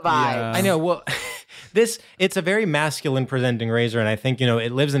 Silence the vibe. Yeah. I know. Well, it's a very masculine presenting razor, and I think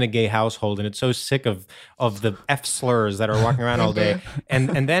it lives in a gay household, and it's so sick of the F slurs that are walking around all day,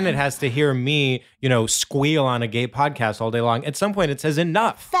 and then it has to hear me squeal on a gay podcast all day long. At some point, it says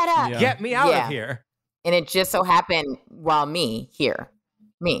enough. Fed up. Yeah. Get me out Yeah. of here. And it just so happened while me.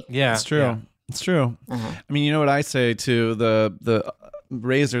 Yeah, It's true. yeah. It's true. Uh-huh. I mean, you know what I say to the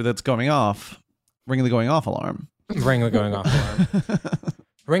razor that's going off? Ring the going off alarm. Ring the going off alarm.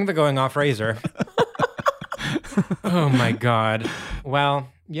 Ring the going off razor. Oh my God. Well,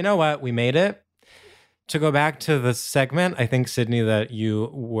 you know what? We made it. To go back to the segment, I think, Sydnee, that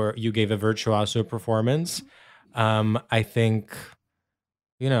you gave a virtuoso performance. I think,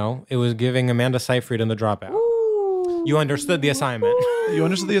 it was giving Amanda Seyfried in The Dropout. You understood the assignment. You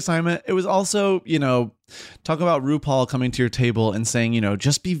understood the assignment. It was also, talk about RuPaul coming to your table and saying,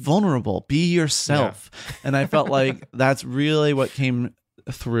 just be vulnerable, be yourself. Yeah. And I felt like that's really what came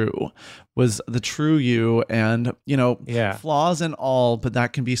through was the true you, and flaws and all, but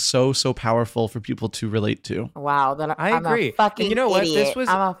that can be so powerful for people to relate to. Wow, then I agree. A fucking and you know what? idiot. I'm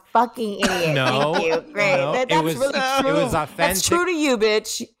a fucking idiot. No, thank you. Great. No, That's it was, really true. It was authentic. That's true to you,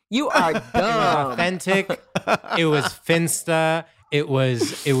 bitch. You are dumb. It was authentic. It was finsta. It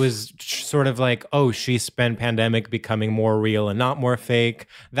was sort of like, oh, she spent pandemic becoming more real and not more fake.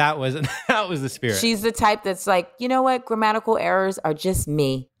 That was the spirit. She's the type that's like, you know what? Grammatical errors are just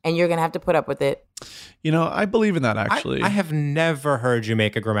me, and you're gonna have to put up with it. I believe in that, actually. I have never heard you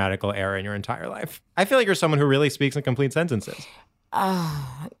make a grammatical error in your entire life. I feel like you're someone who really speaks in complete sentences.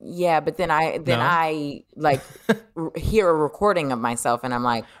 Yeah, but then I like hear a recording of myself, and I'm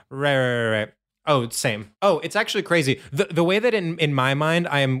like, right. Oh, same. Oh, it's actually crazy. The way that in my mind,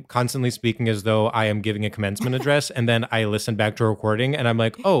 I am constantly speaking as though I am giving a commencement address, and then I listen back to a recording, and I'm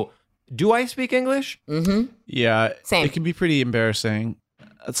like, oh, do I speak English? Mm-hmm. Yeah, same. It can be pretty embarrassing.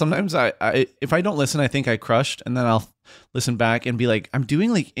 Sometimes I if I don't listen, I think I crushed, and then I'll listen back and be like, I'm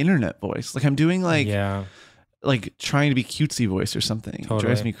doing like internet voice, like I'm doing like like trying to be cutesy voice or something. Totally. It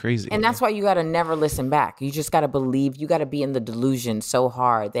drives me crazy. And that's why you got to never listen back. You just got to believe. You got to be in the delusion so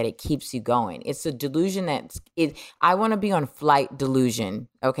hard that it keeps you going. It's a delusion I want to be on flight delusion,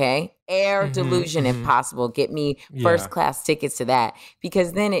 okay? Air delusion if possible. Get me first class tickets to that,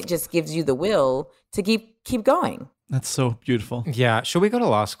 because then it just gives you the will to keep going. That's so beautiful. Yeah. Should we go to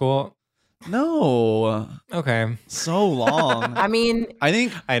law school? No. Okay. So long. I mean,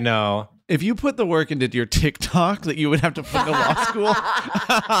 I know. If you put the work into your TikTok that you would have to put to law school,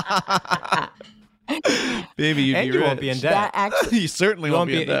 baby, you'd and be you rich. won't be in debt. You certainly won't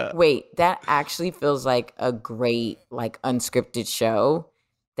be in debt. Wait, that actually feels like a great, like, unscripted show.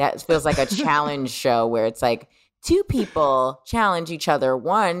 That feels like a challenge show where it's like two people challenge each other.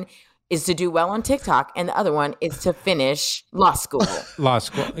 One is to do well on TikTok, and the other one is to finish law school.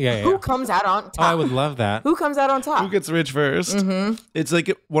 Yeah. Who comes out on top? Oh, I would love that. Who comes out on top? Who gets rich first? Mm-hmm. It's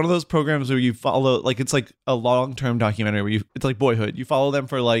like one of those programs where you follow, like it's like a long-term documentary where it's like Boyhood. You follow them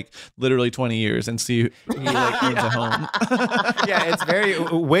for like literally 20 years and see who like owns a home. Yeah, it's very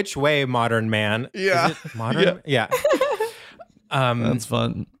which way modern man. Yeah. Is it modern? Yeah. That's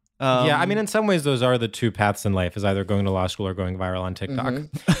fun. Yeah, I mean, in some ways, those are the two paths in life: is either going to law school or going viral on TikTok.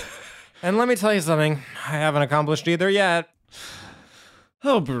 And let me tell you something: I haven't accomplished either yet.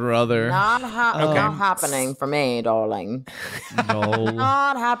 Oh, brother! Not happening for me, darling. No,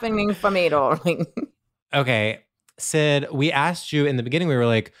 not happening for me, darling. Okay, Sid, we asked you in the beginning. We were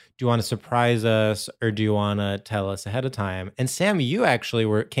like, "Do you want to surprise us, or do you want to tell us ahead of time?" And Sam, you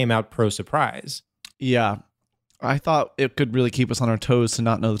actually came out pro surprise. Yeah. I thought it could really keep us on our toes to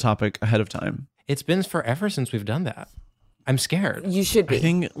not know the topic ahead of time. It's been forever since we've done that. I'm scared. You should be. I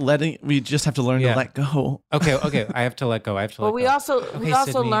think we just have to learn to let go. Okay. I have to let go. Well, we also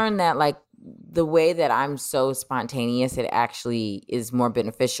Sydnee. learned that like the way that I'm so spontaneous, it actually is more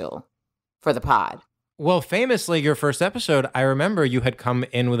beneficial for the pod. Well, famously, your first episode, I remember you had come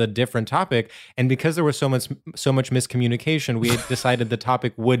in with a different topic, and because there was so much miscommunication, we had decided the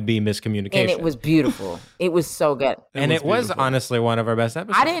topic would be miscommunication. And it was beautiful. It was so good. It was honestly one of our best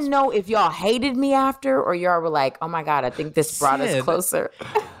episodes. I didn't know if y'all hated me after, or y'all were like, "Oh my god, I think this brought us closer."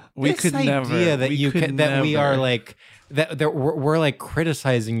 We could never. We are like that we're like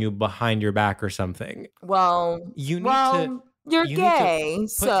criticizing you behind your back or something. Well, you need to. You're gay,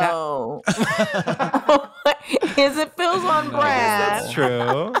 so as it feels on brand. That's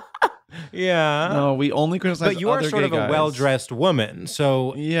true. Yeah. No, we only criticize. But you are sort of a well-dressed woman,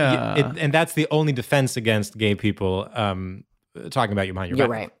 so yeah, and that's the only defense against gay people talking about you behind your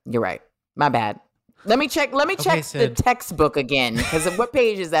back. You're right. My bad. Let me check the Sid. textbook again, because what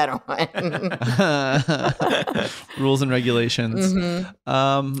page is that on? Rules and regulations.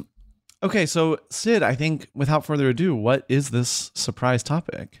 Okay, so Sid, I think without further ado, what is this surprise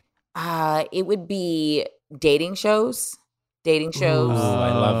topic? It would be dating shows. Dating shows. Ooh,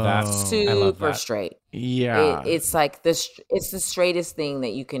 I love that. I love Super that. straight. Yeah. It's like it's the straightest thing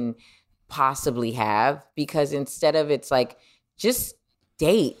that you can possibly have, because instead of it's like just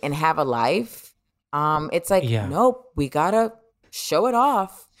date and have a life, it's like nope, we gotta show it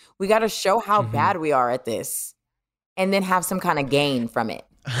off. We gotta show how bad we are at this, and then have some kind of gain from it.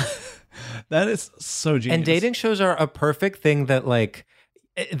 That is so genius. And dating shows are a perfect thing that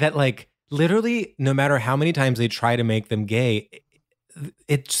literally no matter how many times they try to make them gay,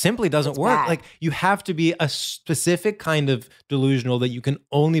 it simply doesn't work. bad. Like you have to be a specific kind of delusional that you can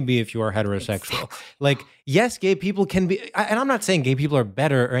only be if you are heterosexual. Like, yes, gay people can be, and I'm not saying gay people are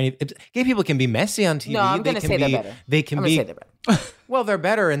better or anything. Gay people can be messy on TV. No, I'm going to say they're better. They can I'm be. gonna say they're better. Well, they're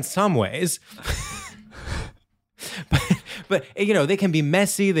better in some ways. But you know, they can be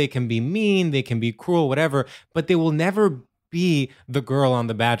messy, they can be mean, they can be cruel, whatever, but they will never be the girl on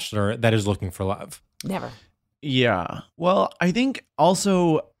The Bachelor that is looking for love. Never. Yeah. Well, I think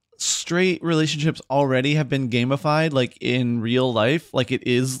also straight relationships already have been gamified, like in real life. Like it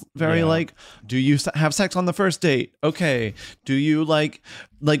is very like, do you have sex on the first date? Okay. Do you like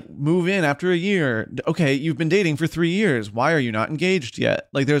move in after a year? Okay. You've been dating for 3 years. Why are you not engaged yet?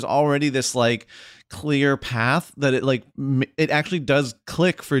 Like there's already this like clear path that it actually does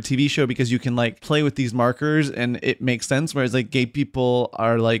click for a TV show, because you can like play with these markers and it makes sense. Whereas like gay people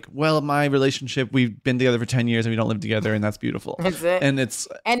are like, well, my relationship, we've been together for 10 years and we don't live together, and that's beautiful. That's it. And it's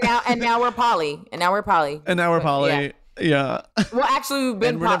And now we're poly. And now we're poly. Yeah. Well, actually, we've been.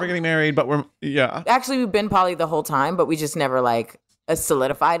 And we're never getting married, but Actually, we've been poly the whole time, but we just never like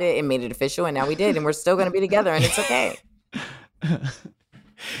solidified it and made it official, and now we did, and we're still going to be together, and it's okay.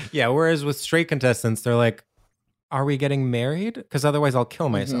 Yeah, whereas with straight contestants, they're like, are we getting married? Because otherwise I'll kill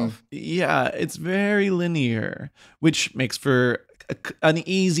myself. Yeah, it's very linear, which makes for an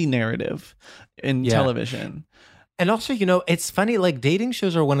easy narrative in television. And also, you know, it's funny, like dating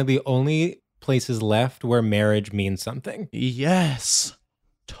shows are one of the only places left where marriage means something. Yes,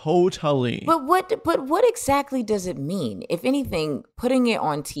 totally. But what exactly does it mean? If anything, putting it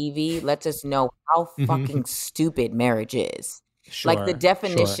on TV lets us know how fucking stupid marriage is. Sure, like the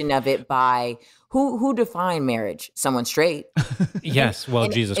definition of it by who defined marriage? Someone straight. Yes, well,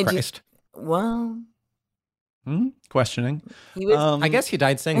 Jesus Christ. Well, questioning. He was. I guess he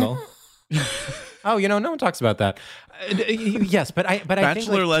died single. Oh, you know, no one talks about that. Yes, but I think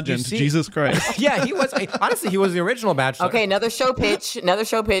Bachelor like, legend, Jesus Christ. Yeah, he was. Honestly, he was the original Bachelor. Okay, another show pitch.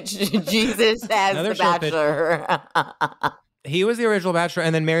 Jesus as Another the show pitch. Bachelor. He was the original Bachelor,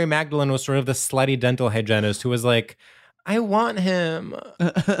 and then Mary Magdalene was sort of the slutty dental hygienist who was like, I want him.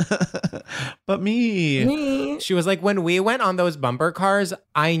 But me. She was like, when we went on those bumper cars,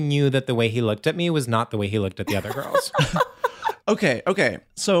 I knew that the way he looked at me was not the way he looked at the other girls. Okay.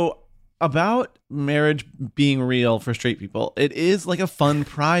 So about marriage being real for straight people, it is like a fun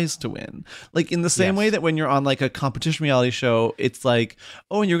prize to win. Like in the same way that when you're on like a competition reality show, it's like,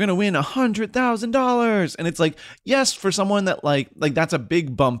 oh, and you're gonna win $100,000, and it's like, yes, for someone that like that's a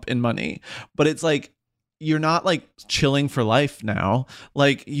big bump in money, but it's like, you're not like chilling for life now.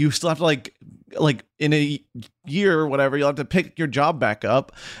 Like you still have to like in a year or whatever, you'll have to pick your job back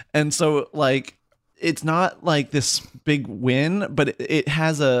up. And so like, it's not like this big win, but it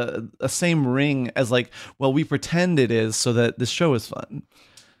has a same ring as like, well, we pretend it is so that this show is fun.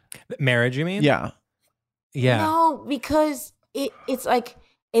 Marriage, you mean? Yeah. No, because it's like,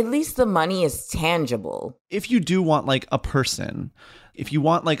 at least the money is tangible. If you do want like a person, if you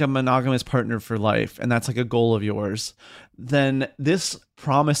want like a monogamous partner for life, and that's like a goal of yours, then this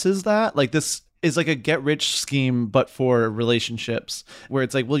promises that. Like this is like a get rich scheme, but for relationships, where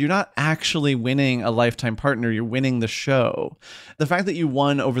it's like, well, you're not actually winning a lifetime partner, you're winning the show. The fact that you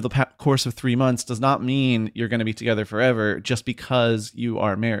won over the course of 3 months does not mean you're going to be together forever just because you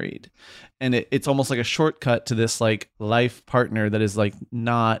are married. And it's almost like a shortcut to this like life partner that is like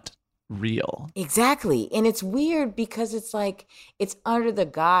not real. Exactly. And it's weird because it's like, it's under the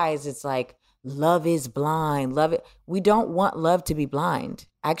guise, it's like, love is blind. We don't want love to be blind.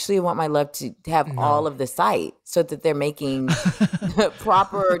 Actually, I want my love to have all of the sight so that they're making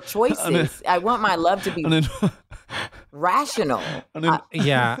proper choices. I want my love to be rational.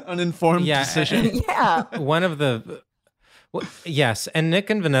 An informed decision. Yeah. One of the... yes, and Nick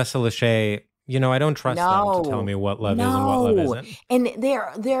and Vanessa Lachey, you know, I don't trust them to tell me what love is and what love isn't. And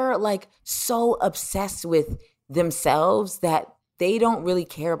they're like so obsessed with themselves that they don't really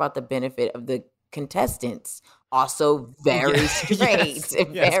care about the benefit of the contestants also very straight.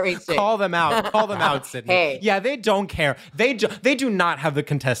 Yes. Very straight. Call them out. Call them out, Sydnee. Hey. Yeah, they don't care. They do not have the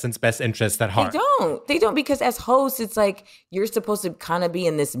contestants' best interests at heart. They don't, because as hosts, it's like you're supposed to kind of be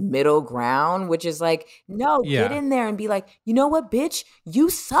in this middle ground, which is like, no, get in there and be like, you know what, bitch, you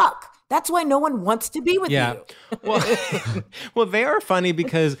suck. That's why no one wants to be with you. Well, they are funny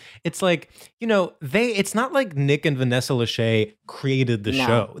because it's like, it's not like Nick and Vanessa Lachey created the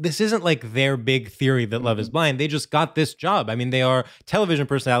show. This isn't like their big theory that Love is Blind. They just got this job. I mean, they are television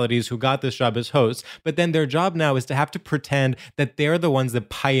personalities who got this job as hosts, but then their job now is to have to pretend that they're the ones that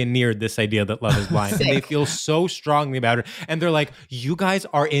pioneered this idea that Love is Blind. And they feel so strongly about it. And they're like, you guys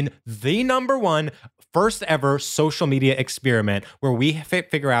are in the number one first ever social media experiment where we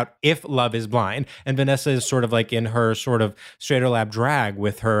figure out if love is blind. And Vanessa is sort of like in her sort of straighter lab drag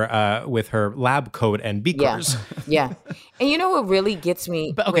with her lab coat and beakers. Yeah. And you know what really gets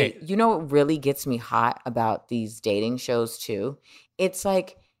me? You know what really gets me hot about these dating shows too? It's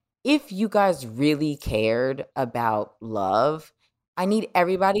like, if you guys really cared about love, I need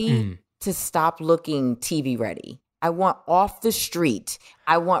everybody to stop looking TV ready. I want off the street.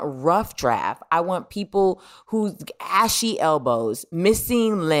 I want rough draft. I want people who's ashy elbows,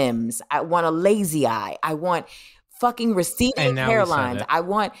 missing limbs. I want a lazy eye. I want fucking receding hairlines. I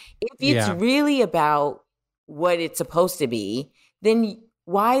want, if it's really about what it's supposed to be, then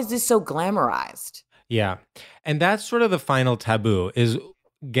why is this so glamorized? Yeah. And that's sort of the final taboo, is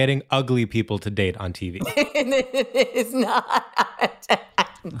getting ugly people to date on TV. It's not.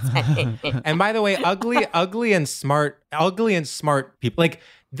 And by the way, ugly and smart people, like,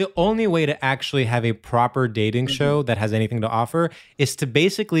 the only way to actually have a proper dating show that has anything to offer is to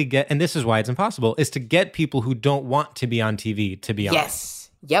basically get, and this is why it's impossible, is to get people who don't want to be on TV to be on. Yes.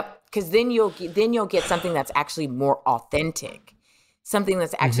 Yep. Because then you'll get something that's actually more authentic. Something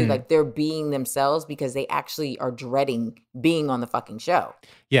that's actually like they're being themselves because they actually are dreading being on the fucking show.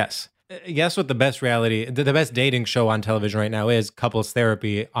 Yes. Guess what the best dating show on television right now is? Couples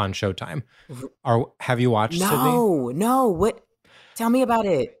Therapy on Showtime. Have you watched Sydnee? No. What? Tell me about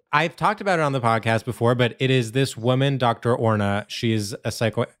it. I've talked about it on the podcast before, but it is this woman, Dr. Orna. She's a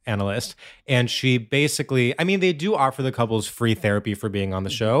psychoanalyst, and she basically, I mean, they do offer the couples free therapy for being on the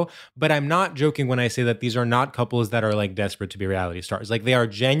show, but I'm not joking when I say that these are not couples that are like desperate to be reality stars. Like, they are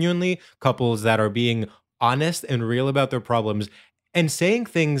genuinely couples that are being honest and real about their problems and saying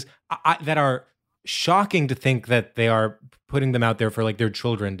things that are shocking to think that they are putting them out there for like their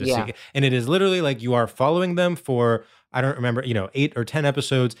children to see. And it is literally like you are following them for, I don't remember, 8 or 10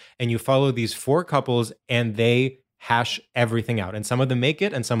 episodes, and you follow these 4 couples and they hash everything out. And some of them make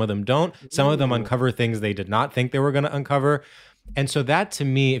it and some of them don't. Some of them uncover things they did not think they were going to uncover. And so that, to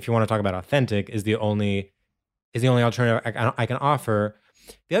me, if you want to talk about authentic, is the only alternative I can offer.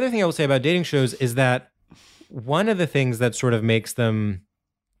 The other thing I will say about dating shows is that one of the things that sort of makes them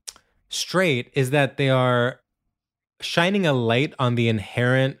straight is that they are shining a light on the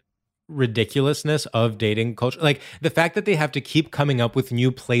inherent ridiculousness of dating culture. Like, the fact that they have to keep coming up with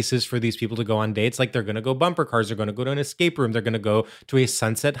new places for these people to go on dates. Like, they're going to go bumper cars, they're going to go to an escape room, they're going to go to a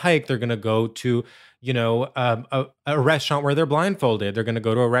sunset hike, they're going to go to, a restaurant where they're blindfolded, they're going to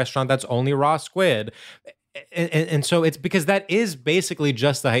go to a restaurant that's only raw squid. And so it's because that is basically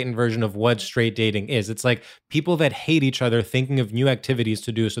just the heightened version of what straight dating is. It's like people that hate each other thinking of new activities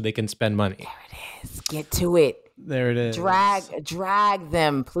to do so they can spend money. There it is. Get to it. There it is. Drag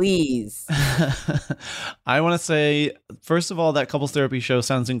them, please. I want to say, first of all, that couples therapy show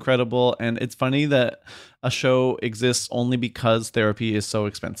sounds incredible. And it's funny that a show exists only because therapy is so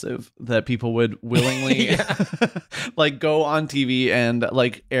expensive that people would willingly like go on TV and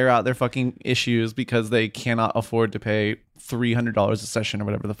like air out their fucking issues because they cannot afford to pay $300 a session or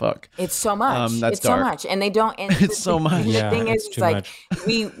whatever the fuck. It's so much. That's it's dark. so much. And they don't. And it's so much. The thing is, it's it's like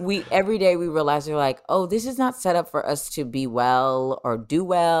we every day we realize we're like, oh, this is not set up for us to be well or do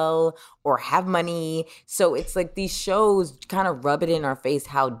well or have money. So it's like these shows kind of rub it in our face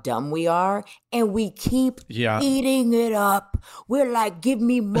how dumb we are. And we keep eating it up. We're like, give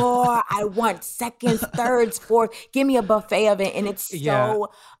me more. I want seconds, thirds, fourths. Give me a buffet of it. And it's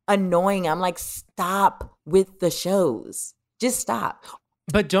so annoying. I'm like, stop with the shows. Just stop.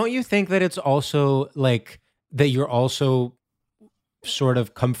 But don't you think that it's also like that you're also sort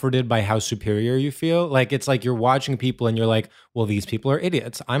of comforted by how superior you feel? Like, it's like you're watching people and you're like, well, these people are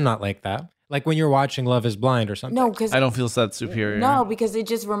idiots. I'm not like that. Like when you're watching Love is Blind or something. No, because I don't feel that superior. No, because it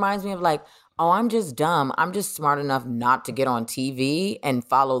just reminds me of like, oh, I'm just dumb. I'm just smart enough not to get on TV and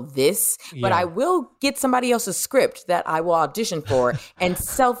follow this. But I will get somebody else's script that I will audition for and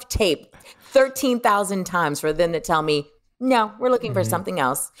self-tape 13,000 times for them to tell me, no, we're looking for something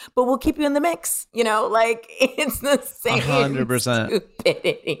else, but we'll keep you in the mix. You know, like it's the same 100%.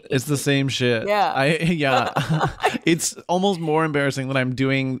 stupidity. It's the same shit. Yeah. It's almost more embarrassing that I'm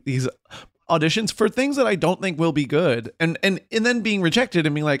doing these auditions for things that I don't think will be good, and then being rejected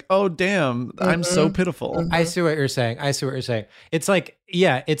and being like, oh damn, I'm so pitiful. I see what you're saying. It's like,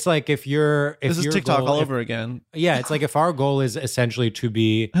 it's like if This is your TikTok goal- all if- over again. Yeah, it's like if our goal is essentially to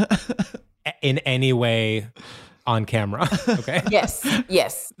be in any way on camera, okay?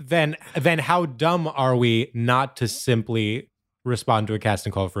 Yes. Then how dumb are we not to simply respond to a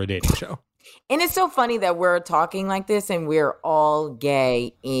casting call for a dating show? And it's so funny that we're talking like this and we're all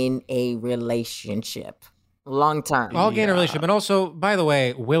gay in a relationship long term. All gay in a relationship. And also, by the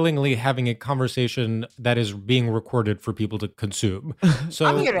way, willingly having a conversation that is being recorded for people to consume. So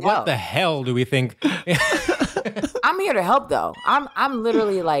I'm here to what help. the hell do we think? I'm here to help though. I'm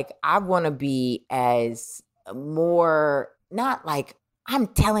literally like, I want to be as more, not like I'm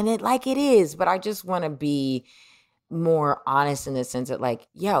telling it like it is, but I just want to be more honest in the sense that like,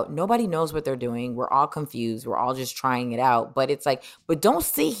 yo, nobody knows what they're doing. We're all confused. We're all just trying it out. But it's like, but don't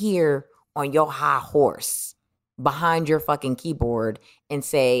sit here on your high horse behind your fucking keyboard and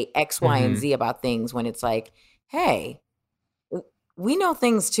say X, Y, and Z about things when it's like, hey, we know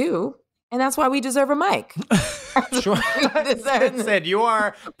things too. And that's why we deserve a mic. Sure. Said you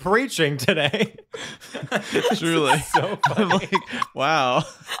are preaching today. Truly. So I'm funny. like, wow.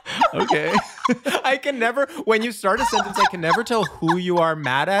 Okay. I can never, when you start a sentence, I can never tell who you are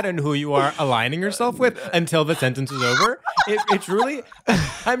mad at and who you are aligning yourself with until the sentence is over. It truly,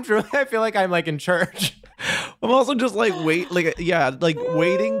 I feel like I'm like in church. I'm also just like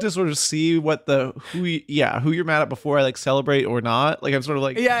waiting to sort of see what who you're mad at before I like celebrate or not. Like I'm sort of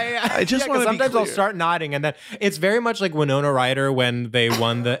like, I just want to. Sometimes I'll start nodding, and then it's very much like Winona Ryder when they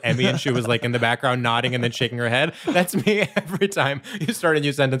won the Emmy, and she was like in the background nodding and then shaking her head. That's me every time you start a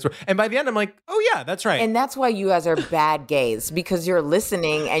new sentence, and by the end I'm like, oh yeah, that's right. And that's why you guys are bad gays, because you're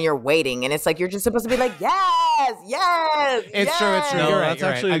listening and you're waiting, and it's like you're just supposed to be like, yes. It's true. No, You're right. that's you're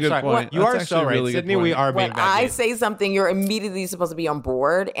actually right. a good I'm sorry. point. You That's are so actually a right, really good Sydney. point. We are being When bad I gays. say something, you're immediately supposed to be on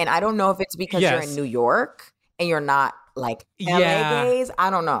board. And I don't know if it's because you're Yes. in New York and you're not like LA Yeah. gays. I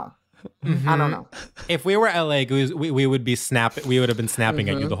don't know. I don't know. If we were LA gays, we would be snapping. We would have been snapping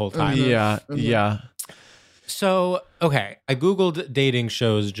at you the whole time. Yeah. So, okay, I Googled dating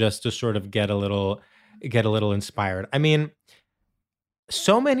shows just to sort of get a little inspired. I mean,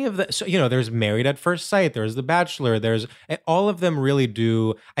 so many of there's Married at First Sight, there's The Bachelor, there's all of them really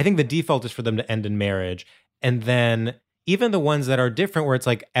do. I think the default is for them to end in marriage. And then even the ones that are different where it's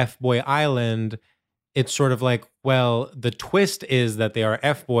like F-Boy Island, it's sort of like, well, the twist is that they are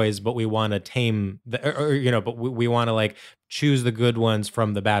F-boys, but we want to tame but we want to like choose the good ones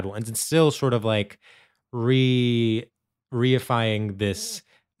from the bad ones. It's still sort of like reifying this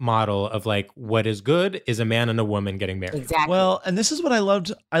model of like what is good is a man and a woman getting married. Exactly. Well, and this is what I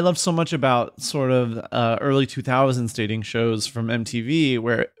loved so much about sort of early 2000s dating shows from MTV,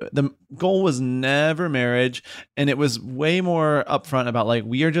 where the goal was never marriage, and it was way more upfront about like,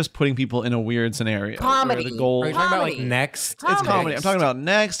 we are just putting people in a weird scenario. Comedy. Where the goal, Are you talking about like Comedy. Next? it's comedy. I'm talking about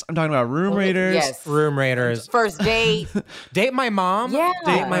Next. I'm talking about Room Raiders. Yes. Room Raiders. First date. Date My Mom. Yeah.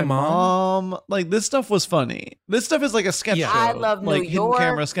 Date My Mom. Like this stuff was funny. This stuff is like a sketch Yeah. show. I Love New like hidden York.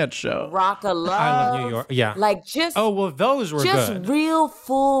 camera sketch show. Rock of Love. I Love New York. Yeah. Like just Oh, well, those were just good. real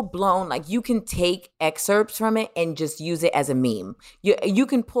full blown, like you can take excerpts from it and just use it as a meme. You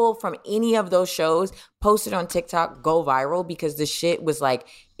can pull from any of those shows, post it on TikTok, go viral, because the shit was like,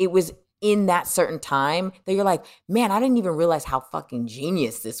 it was in that certain time that you're like, man, I didn't even realize how fucking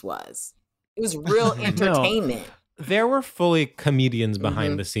genius this was. It was real entertainment. There were fully comedians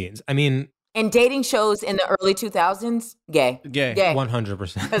behind the scenes. I mean, And dating shows in the early 2000s, gay. Gay.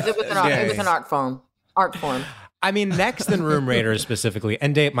 100%. Because it was an art, it was an art form. I mean, Next and Room Raiders specifically,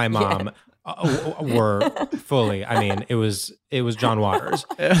 and Date My Mom were fully. I mean, it was John Waters.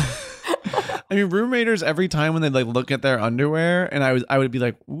 I mean, Room Raiders, every time when they like look at their underwear, and I would be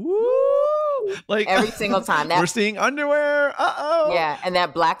like, woo, like Every single time. we're seeing underwear. Yeah, and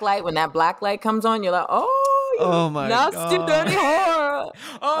that black light, when that black light comes on, you're like, Oh my nasty, God. dirty horror.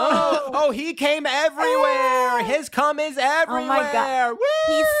 Oh, he came everywhere. His cum is everywhere. Oh my God.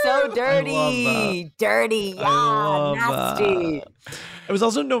 Woo! He's so love dirty. Dirty. Yeah, love nasty. It was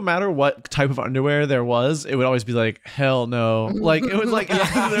also, no matter what type of underwear there was, it would always be like, hell no. Like, it was like,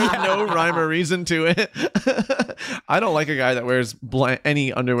 there's no rhyme or reason to it. I don't like a guy that wears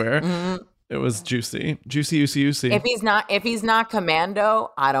any underwear. It was juicy. Juicy. If he's not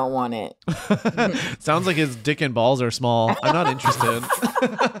commando, I don't want it. Sounds like his dick and balls are small. I'm not interested.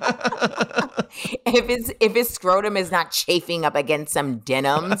 if his scrotum is not chafing up against some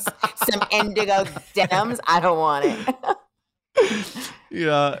denims, some indigo denims, I don't want it.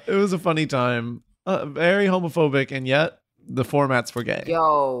 Yeah, it was a funny time. Very homophobic, and yet the formats were gay.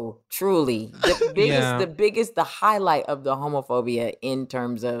 Yo, truly, the highlight of the homophobia in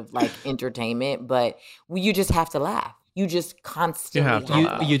terms of like entertainment. But you just have to laugh. You just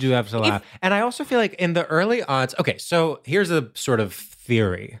constantly you do have to laugh. And I also feel like in the early aughts, okay, so here's a sort of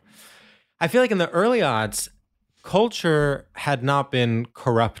theory. I feel like in the early aughts, culture had not been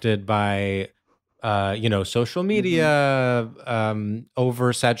corrupted by, social media,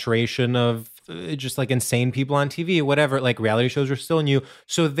 oversaturation of just like insane people on TV, whatever, like reality shows were still new.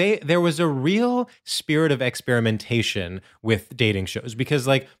 So there was a real spirit of experimentation with dating shows because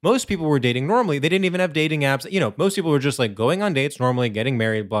like most people were dating normally. They didn't even have dating apps. Most people were just like going on dates normally, getting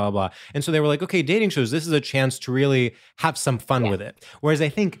married, blah, blah. And so they were like, okay, dating shows, this is a chance to really have some fun with it. Whereas I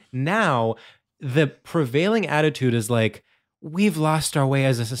think now the prevailing attitude is like, we've lost our way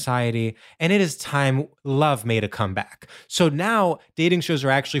as a society, and it is time love made a comeback. So now dating shows are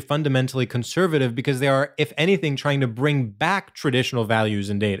actually fundamentally conservative because they are, if anything, trying to bring back traditional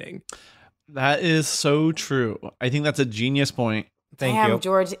values in dating. That is so true. I think that's a genius point. Thank you,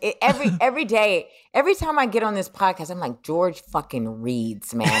 George. Every day, every time I get on this podcast, I'm like, George fucking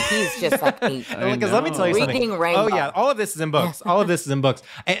reads, man. He's just like because let me tell you something. Rainbow. Oh yeah, all of this is in books. All of this is in books.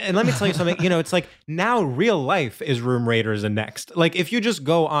 And let me tell you something. It's like now real life is Room Raiders and Next. Like if you just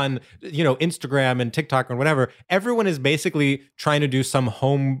go on, Instagram and TikTok and whatever, everyone is basically trying to do some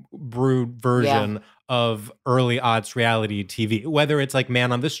home-brewed version of early aughts reality TV. Whether it's like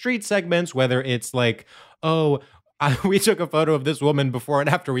man on the street segments, whether it's like, we took a photo of this woman before and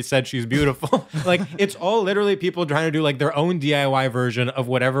after we said she's beautiful. Like it's all literally people trying to do like their own DIY version of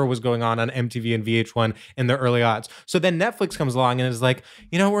whatever was going on MTV and VH1 in the early aughts. So then Netflix comes along and is like,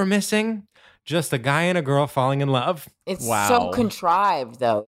 what we're missing? Just a guy and a girl falling in love. It's so contrived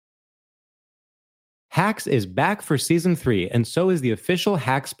though. Hacks is back for season 3, and so is the official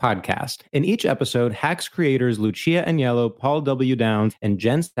Hacks podcast. In each episode, Hacks creators Lucia Agnello, Paul W. Downs, and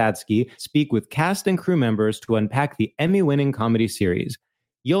Jen Statsky speak with cast and crew members to unpack the Emmy-winning comedy series.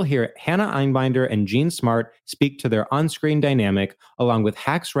 You'll hear Hannah Einbinder and Gene Smart speak to their on-screen dynamic, along with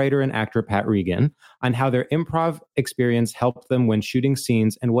Hacks writer and actor Pat Regan, on how their improv experience helped them when shooting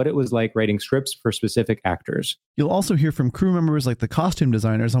scenes and what it was like writing scripts for specific actors. You'll also hear from crew members like the costume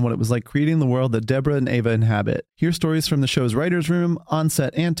designers on what it was like creating the world that Deborah and Ava inhabit. Hear stories from the show's writer's room,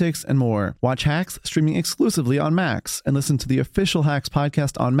 on-set antics, and more. Watch Hacks streaming exclusively on Max, and listen to the official Hacks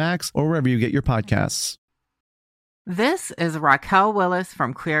podcast on Max or wherever you get your podcasts. This is Raquel Willis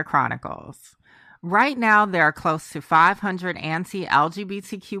from Queer Chronicles. Right now, there are close to 500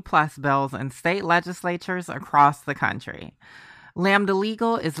 anti-LGBTQ+ bills in state legislatures across the country. Lambda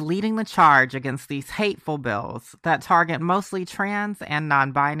Legal is leading the charge against these hateful bills that target mostly trans and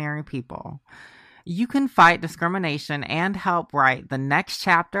non-binary people. You can fight discrimination and help write the next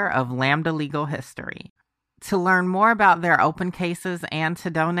chapter of Lambda Legal history. To learn more about their open cases and to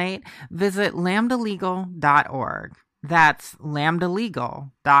donate, visit lambdalegal.org. That's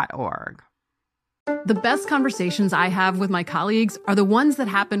lambdalegal.org. The best conversations I have with my colleagues are the ones that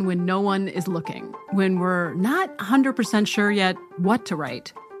happen when no one is looking, when we're not 100% sure yet what to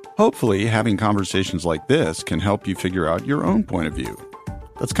write. Hopefully, having conversations like this can help you figure out your own point of view.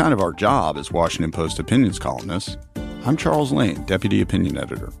 That's kind of our job as Washington Post opinions columnists. I'm Charles Lane, Deputy Opinion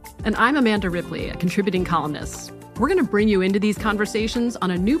Editor. And I'm Amanda Ripley, a contributing columnist. We're going to bring you into these conversations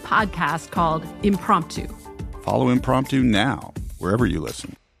on a new podcast called Impromptu. Follow Impromptu now, wherever you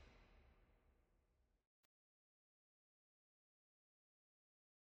listen.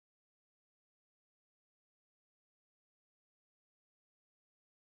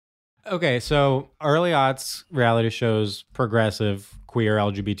 Okay, so early aughts reality shows, progressive, queer,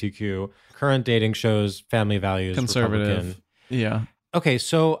 LGBTQ. Current dating shows, family values, conservative. Republican. Yeah. Okay,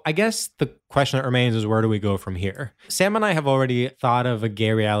 so I guess the question that remains is where do we go from here? Sam and I have already thought of a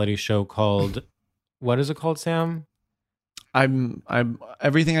gay reality show called, what is it called, Sam? I'm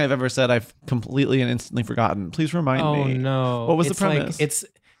everything I've ever said I've completely and instantly forgotten. Please remind me. Oh no. What was the premise?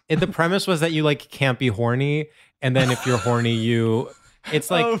 The premise was that you like can't be horny, and then if you're horny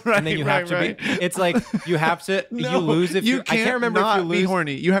it's like, and then you have to be. It's like you have to. No, you lose if you. I can't remember if you lose. Be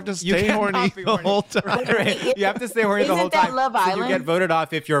horny. You have to stay horny the whole time. Right. You have to stay horny the whole time. Love Island? So you get voted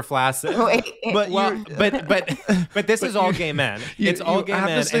off if you're flaccid. But this is all gay men. It's all gay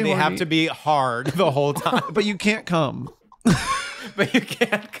men, and they have to be hard the whole time. But you can't come. But you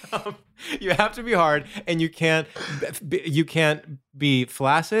can't come. You have to be hard, and you can't be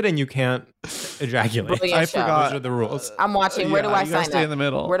flaccid, and you can't ejaculate. Brilliant show. Those are the rules. I'm watching. Where do I you gotta sign stay up? in the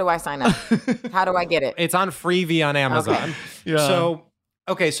middle. Where do I sign up? How do I get it? It's on Freevee on Amazon. Okay. Yeah. So,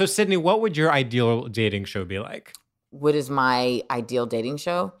 so Sydnee, what would your ideal dating show be like? What is my ideal dating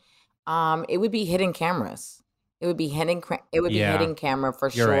show? It would be hidden cameras. It would be hidden camera for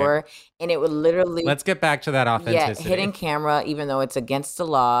You're sure, right. and it would literally. Let's get back to that authenticity. Yeah, hidden camera, even though it's against the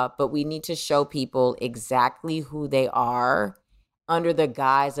law, but we need to show people exactly who they are under the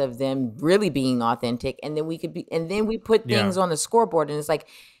guise of them really being authentic, and then we put things on the scoreboard, and it's like,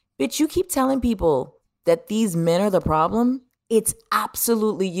 bitch, you keep telling people that these men are the problem. It's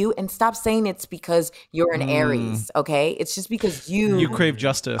absolutely you, and stop saying it's because you're an Aries, okay? It's just because you crave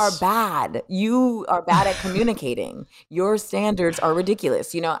justice. Are bad. You are bad at communicating. Your standards are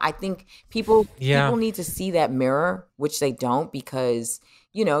ridiculous. I think people need to see that mirror, which they don't, because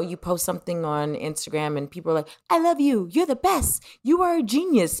you post something on Instagram and people are like, "I love you. You're the best. You are a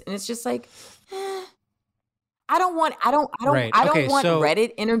genius," and it's just like, I don't want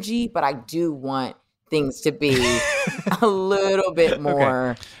Reddit energy, but I do want things to be a little bit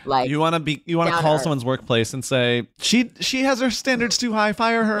more like you want to call someone's workplace and say she has her standards too high,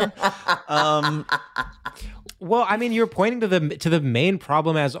 fire her. Well, I mean, you're pointing to the main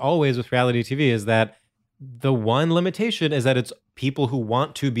problem, as always, with reality TV is that the one limitation is that it's people who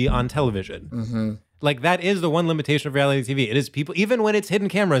want to be on television. Mm-hmm. Like, that is the one limitation of reality TV. It is people, even when it's hidden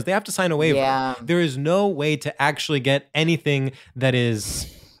cameras, they have to sign a waiver. Yeah. There is no way to actually get anything that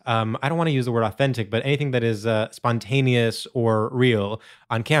is I don't want to use the word authentic, but anything that is spontaneous or real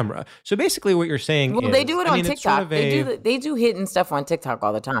on camera. So basically what you're saying is... Well, they do it on TikTok. Sort of they do hidden stuff on TikTok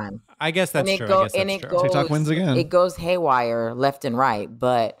all the time. I guess that's true. TikTok wins again. It goes haywire left and right.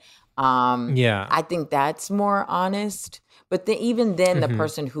 But I think that's more honest. But even then, the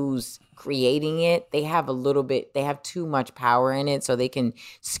person who's creating it, they have too much power in it, so they can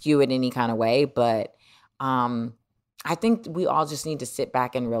skew it any kind of way. But... I think we all just need to sit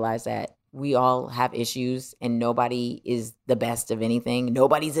back and realize that we all have issues and nobody is the best of anything.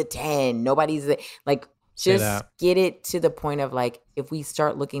 Nobody's a 10. Just get it to the point of like, if we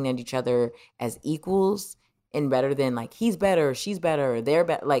start looking at each other as equals and better than like, he's better, she's better, they're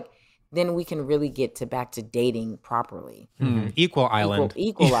better, like, then we can really get back to dating properly. Mm-hmm. Equal island.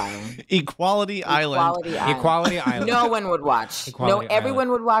 Equal island. Equality island. Equality island. No one would watch.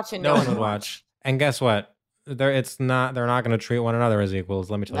 Everyone would watch and no one would watch. And guess what? They're not going to treat one another as equals.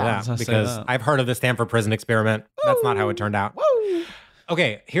 Let me tell you that, because I've heard of the Stanford prison experiment. Woo! That's not how it turned out. Woo!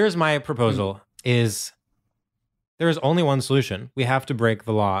 Okay, here's my proposal: is there is only one solution. We have to break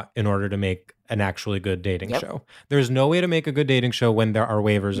the law in order to make an actually good dating show. There's no way to make a good dating show when there are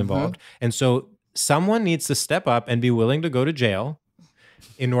waivers involved, and so someone needs to step up and be willing to go to jail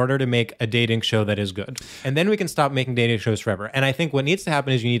in order to make a dating show that is good. And then we can stop making dating shows forever. And I think what needs to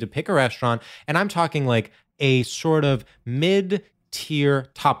happen is you need to pick a restaurant, and I'm talking like a sort of mid-tier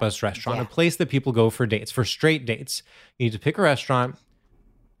tapas restaurant, a place that people go for dates, for straight dates. You need to pick a restaurant.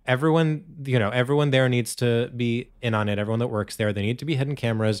 Everyone there needs to be in on it. Everyone that works there, they need to be hidden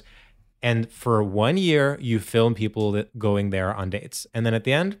cameras. And for 1 year, you film people going there on dates. And then at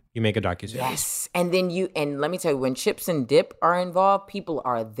the end, you make a docuseries. Yes. And then and let me tell you, when chips and dip are involved, people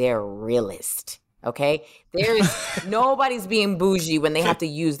are their realist. Okay? Nobody's being bougie when they have to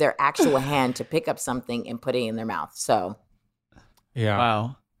use their actual hand to pick up something and put it in their mouth. So. Yeah.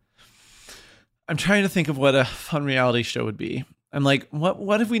 Wow. I'm trying to think of what a fun reality show would be. I'm like,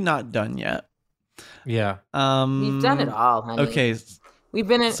 what have we not done yet? Yeah. We've done it all, honey. Okay. We've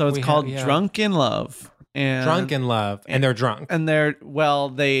been in. So it's called Drunk in Love. Drunk in Love. And they're drunk. And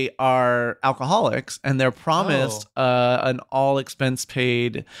they are alcoholics, and they're promised an all expense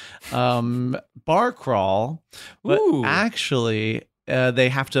paid bar crawl. But actually, they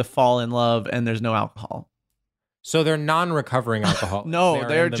have to fall in love, and there's no alcohol. So they're non-recovering alcoholics. No,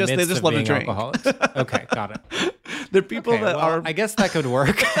 they just love to drink. Alcoholics. Okay, got it. They're people that are. I guess that could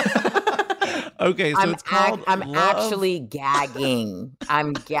work. Okay, so it's called I'm Love. actually gagging.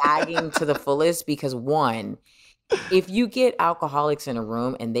 I'm gagging to the fullest because, one, if you get alcoholics in a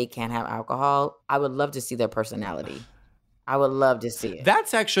room and they can't have alcohol, I would love to see their personality. I would love to see it.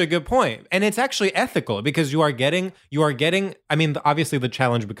 That's actually a good point. And it's actually ethical because you are getting, I mean, obviously the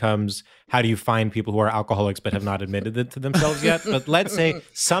challenge becomes, how do you find people who are alcoholics but have not admitted it to themselves yet? But let's say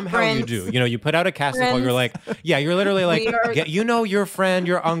somehow you do. You put out a casting call, you're like, you're literally like, your friend,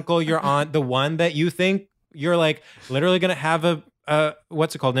 your uncle, your aunt, the one that you think you're like literally going to have an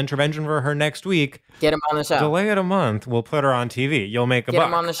intervention for her next week. Get him on the show. Delay it a month. We'll put her on TV. You'll make a buck. Get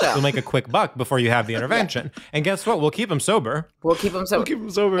him on the show. You'll make a quick buck before you have the intervention. And guess what? We'll keep him sober.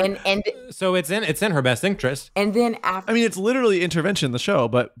 And so it's in her best interest. And then after, I mean, it's literally intervention in the show,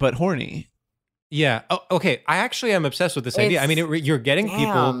 but horny. Yeah. Oh, okay. I actually am obsessed with this idea. I mean, you're getting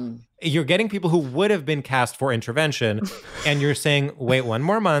people who would have been cast for intervention, and you're saying, wait 1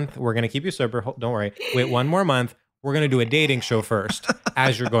 more month. We're going to keep you sober. Don't worry. Wait 1 more month. We're going to do a dating show first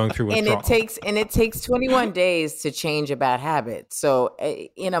as you're going through withdrawal. And it takes 21 days to change a bad habit. So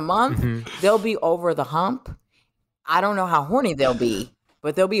in a month, they'll be over the hump. I don't know how horny they'll be,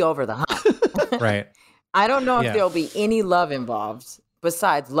 but they'll be over the hump. Right. I don't know if there'll be any love involved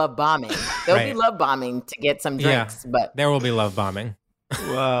besides love bombing. There'll be love bombing to get some drinks, but there will be love bombing.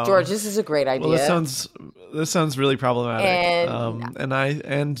 Wow, George, this is a great idea. Well, this sounds really problematic,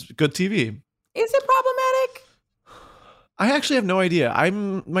 and good TV. Is it problematic? I actually have no idea.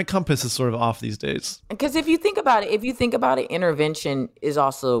 My compass is sort of off these days. Because if you think about it, intervention is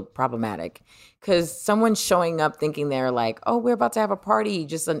also problematic. Because someone's showing up thinking they're like, oh, we're about to have a party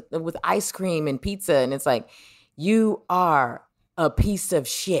just with ice cream and pizza. And it's like, you are a piece of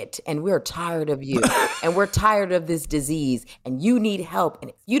shit and we're tired of you. And we're tired of this disease and you need help. And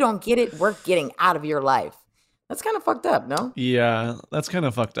if you don't get it, we're getting out of your life. That's kind of fucked up, no? Yeah, that's kind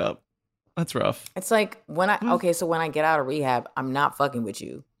of fucked up. That's rough. It's like when I get out of rehab, I'm not fucking with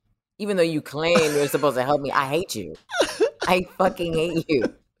you. Even though you claim you're supposed to help me, I hate you. I fucking hate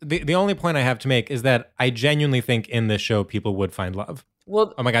you. The only point I have to make is that I genuinely think in this show people would find love.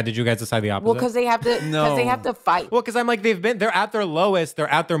 Well, oh my God, did you guys decide the opposite? Well, because they have to. Because they have to fight. Well, because I'm like they're at their lowest,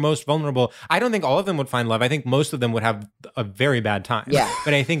 they're at their most vulnerable. I don't think all of them would find love. I think most of them would have a very bad time. Yeah.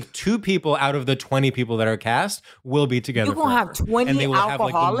 But I think 2 people out of the 20 people that are cast will be together. You're gonna have 20 and they will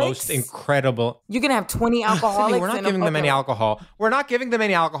alcoholics. Have like the most incredible. You're gonna have 20 alcoholics. Sydnee, we're not giving them any alcohol. We're not giving them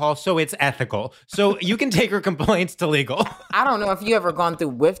any alcohol, so it's ethical. So you can take your complaints to legal. I don't know if you ever gone through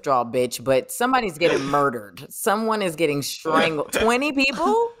withdrawal, bitch, but somebody's getting murdered. Someone is getting strangled. 20 people.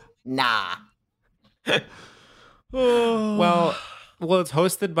 Nah. Well, it's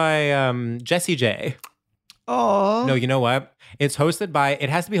hosted by Jessie J. Oh. No, you know what? It has to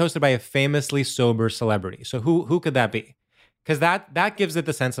be hosted by a famously sober celebrity. So who could that be? Because that gives it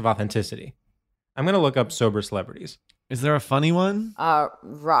the sense of authenticity. I'm gonna look up sober celebrities. Is there a funny one?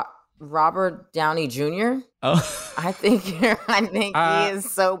 Robert Downey Jr. Oh, I think he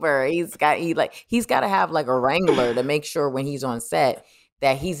is sober. He's got to have like a wrangler to make sure when he's on set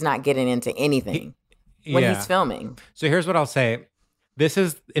that he's not getting into anything when he's filming. So here's what I'll say. This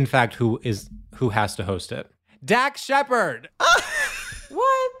is, in fact, who has to host it. Dax Shepard.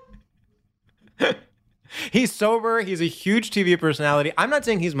 What? He's sober. He's a huge TV personality. I'm not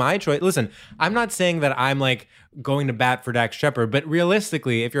saying he's my choice. Listen, I'm not saying that I'm like going to bat for Dax Shepard, but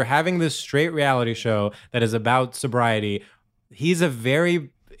realistically, if you're having this straight reality show that is about sobriety, he's a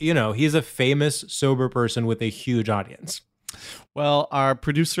famous sober person with a huge audience. Well, our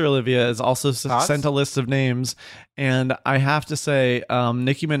producer Olivia has also sent a list of names, and I have to say,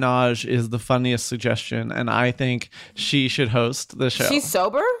 Nicki Minaj is the funniest suggestion, and I think she should host the show. She's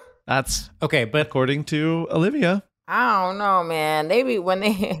sober? That's okay, but according to Olivia. I don't know, man.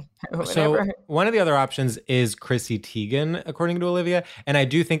 So one of the other options is Chrissy Teigen, according to Olivia, and I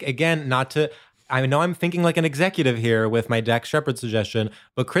do think, again, I know I'm thinking like an executive here with my Dax Shepard suggestion,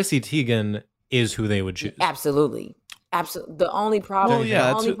 but Chrissy Teigen is who they would choose. Absolutely. Absolutely. The only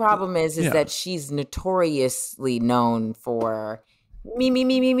problem, is that she's notoriously known for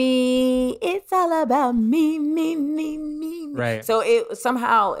me. It's all about me. Right. So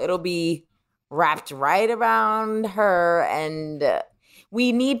it'll be wrapped right around her, and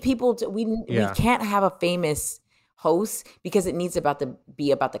we need people to. We can't have a famous host because it needs to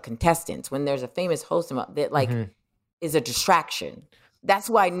be about the contestants. When there's a famous host that is a distraction. That's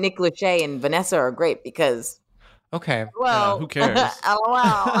why Nick Lachey and Vanessa are great because. Okay. Well, who cares?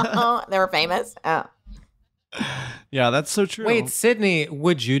 LOL. They were famous. Oh. Yeah, that's so true. Wait, Sydney,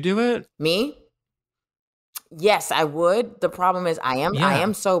 would you do it? Me? Yes, I would. The problem is I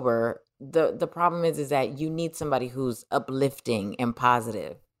am sober. The problem is that you need somebody who's uplifting and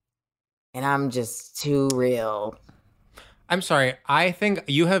positive. And I'm just too real. I'm sorry. I think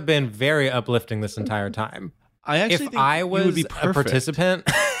you have been very uplifting this entire time. I actually think I was you would be a participant.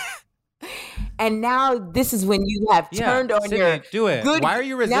 And now this is when you have turned on Sydney, your do it. Good, why are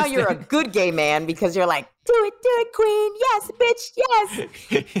you resisting? Now you're a good gay man because you're like, do it, queen. Yes, bitch,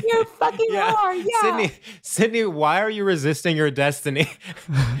 yes. You're fucking whore, yeah. Sydney, why are you resisting your destiny?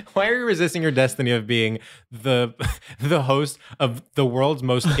 Why are you resisting your destiny of being the host of the world's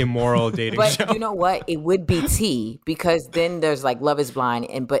most immoral dating show? But you know what? It would be tea because then there's like Love is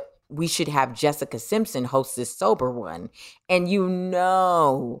Blind, but we should have Jessica Simpson host this sober one. And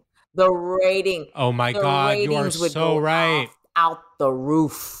the rating. Oh my God, you are so right. Out the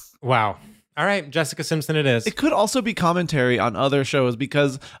roof. Wow. All right, Jessica Simpson it is. It could also be commentary on other shows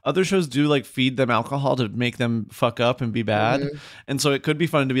because other shows do like feed them alcohol to make them fuck up and be bad. And so it could be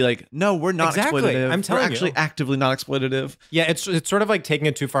fun to be like, no, we're not exploitative. I'm telling we're actually actively not exploitative. Yeah, it's sort of like taking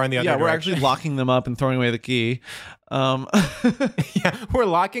it too far in the other direction. Yeah, we're actually locking them up and throwing away the key. Yeah, we're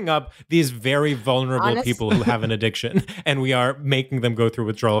locking up these very vulnerable people who have an addiction, and we are making them go through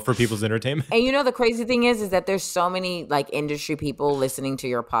withdrawal for people's entertainment. And you know, the crazy thing is that there's so many like industry people listening to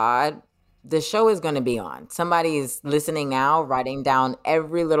your pod. The show is going to be on. Somebody is listening now, writing down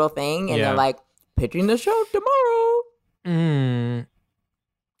every little thing, and they're like, pitching the show tomorrow.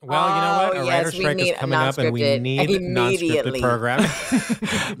 Well, you know what? A writer's strike is coming up, and we need non-scripted programming.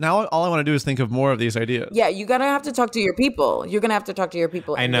 Now all I want to do is think of more of these ideas. Yeah, you're going to have to talk to your people. You're going to have to talk to your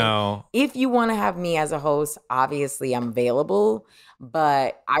people. I know. If you want to have me as a host, obviously I'm available.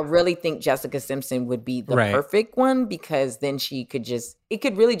 But I really think Jessica Simpson would be the perfect one because then it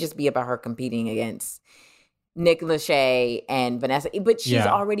could really just be about her competing against Nick Lachey and Vanessa. But she's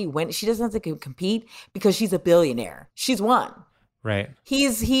already won. She doesn't have to compete because she's a billionaire. She's won. Right.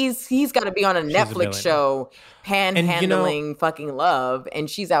 He's got to be on a Netflix show panhandling fucking love. And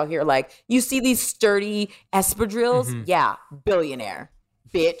she's out here like, you see these sturdy espadrilles? Yeah, billionaire.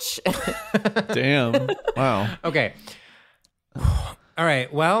 Bitch. Damn. Wow. Okay. All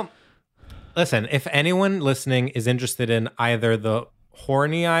right. Well, listen, if anyone listening is interested in either the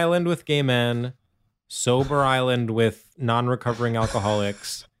horny island with gay men, sober island with non-recovering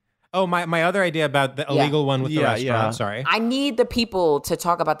alcoholics. Oh, my other idea about the illegal one with the restaurant. Sorry. I need the people to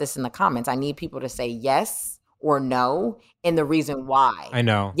talk about this in the comments. I need people to say yes or no and the reason why. I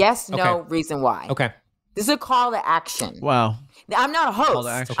know. Yes, no, reason why. Okay. This is a call to action. Wow. I'm not a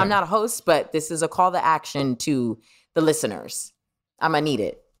host. I'm not a host, but this is a call to action to the listeners. I'm going to need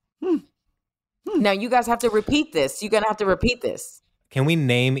it. Now, you guys have to repeat this. You're going to have to repeat this. Can we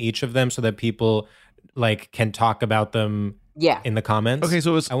name each of them so that people like can talk about them in the comments? Okay,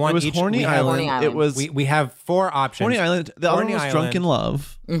 so it was Horny Island. It was we have 4 options. Horny Island. The other one was Drunken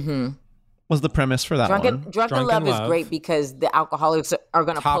Love. Was the premise for that one. Drunken Love is great because the alcoholics are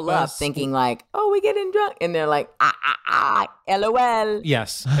going to pull up thinking like, oh, we're getting drunk. And they're like, LOL.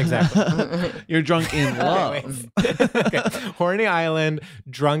 Yes, exactly. You're drunk in love. Okay. Horny Island,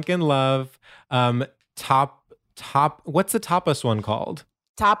 Drunken Love, top. What's the tapas one called?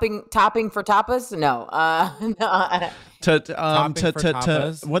 Topping for tapas? No. No.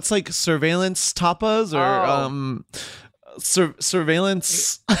 What's like surveillance tapas or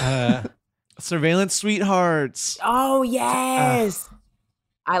surveillance surveillance sweethearts? Oh yes.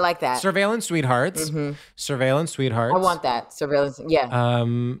 I like that. Surveillance Sweethearts. Surveillance Sweethearts. I want that. Surveillance. Yeah.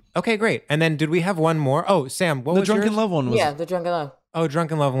 Okay, great. And then did we have one more? Oh, Sam, what was yours? The Drunken Love one was. Yeah, the Drunken Love. Oh,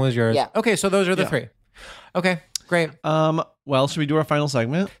 Drunken Love one was yours. Yeah. Okay, so those are the 3. Okay, great. Well, should we do our final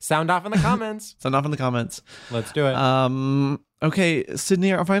segment? Sound off in the comments. Sound off in the comments. Let's do it. Okay,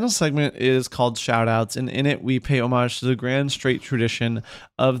 Sydnee, our final segment is called Shoutouts, and in it we pay homage to the grand straight tradition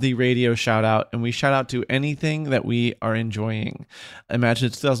of the radio shoutout, and we shout out to anything that we are enjoying. Imagine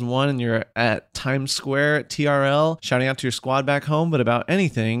it's 2001 and you're at Times Square at TRL, shouting out to your squad back home, but about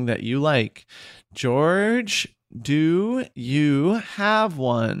anything that you like. George, do you have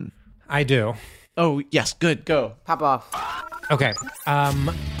one? I do. Oh, yes, good, go. Pop off. Okay.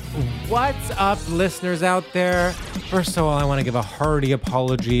 What's up, listeners out there? First of all, I want to give a hearty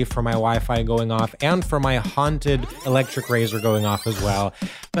apology for my Wi-Fi going off and for my haunted electric razor going off as well.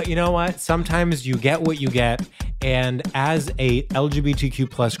 But you know what? Sometimes you get what you get. And as a LGBTQ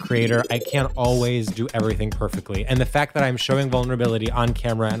plus creator, I can't always do everything perfectly. And the fact that I'm showing vulnerability on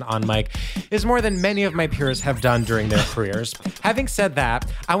camera and on mic is more than many of my peers have done during their careers. Having said that,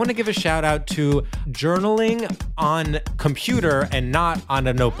 I want to give a shout out to journaling on computer and not on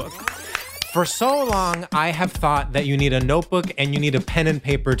a notebook. For so long, I have thought that you need a notebook and you need a pen and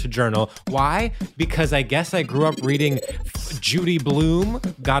paper to journal. Why? Because I guess I grew up reading Judy Blume,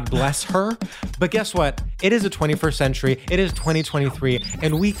 God bless her. But guess what? It is the 21st century. It is 2023,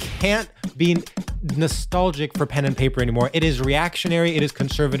 and we can't be nostalgic for pen and paper anymore. It is reactionary, it is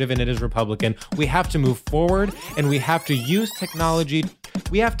conservative, and it is Republican. We have to move forward, and we have to use technology.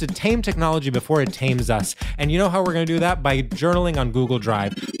 We have to tame technology before it tames us. And you know how we're going to do that? By journaling on Google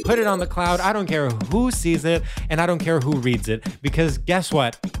Drive. Put it on the cloud. I don't care who sees it, and I don't care who reads it. Because guess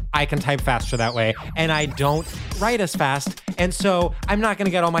what? I can type faster that way, and I don't write as fast. And so I'm not going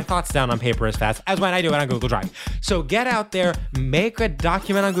to get all my thoughts down on paper as fast as when I do it on Google Drive. So get out there, make a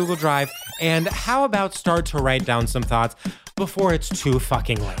document on Google Drive, and how about start to write down some thoughts before it's too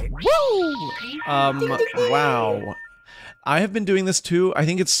fucking late? Wow. I have been doing this too. I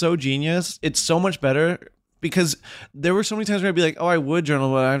think it's so genius. It's so much better because there were so many times where I'd be like, oh, I would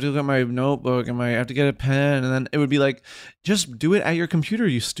journal, but I have to look at my notebook and I have to get a pen. And then it would be like, just do it at your computer,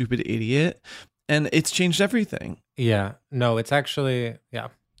 you stupid idiot. And it's changed everything. Yeah. No, it's actually, yeah.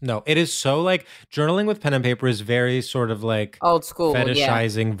 No, it is so like journaling with pen and paper is very sort of like old school,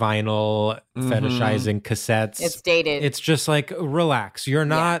 fetishizing vinyl, fetishizing cassettes. It's dated. It's just like, relax. You're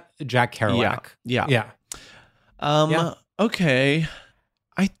not Jack Kerouac. Yeah. Okay.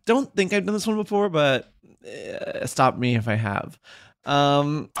 I don't think I've done this one before, but stop me if I have.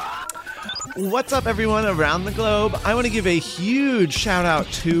 What's up, everyone around the globe? I want to give a huge shout out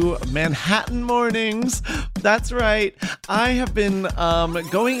to Manhattan Mornings. That's right. I have been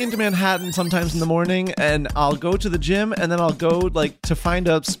going into Manhattan sometimes in the morning, and I'll go to the gym, and then I'll go like to find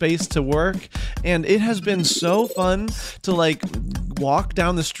a space to work. And it has been so fun to like walk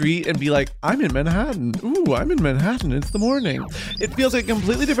down the street and be like, I'm in Manhattan. Ooh, I'm in Manhattan. It's the morning. It feels like a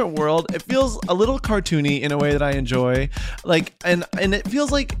completely different world. It feels a little cartoony in a way that I enjoy. Like, and it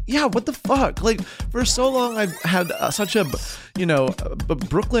feels like, yeah, what the fuck? Like, for so long, I've had such a,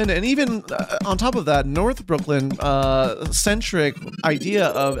 Brooklyn, and even on top of that, North Brooklyn centric idea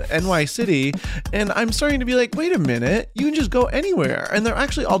of NY City. And I'm starting to be like, wait a minute, you can just go anywhere. And they're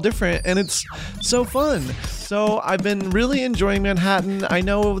actually all different, and it's so fun. So I've been really enjoying Manhattan. I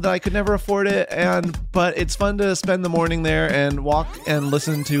know that I could never afford it, but it's fun to spend the morning there and walk and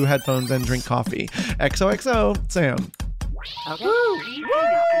listen to headphones and drink coffee. XOXO, Sam. Okay.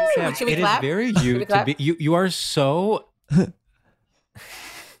 Sam, Should we it clap? is very you to be. You are so.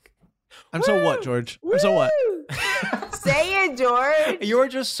 I'm so what, George? I'm so what? Say it, George.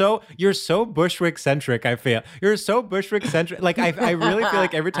 You're so Bushwick centric. I feel you're so Bushwick centric. Like I really feel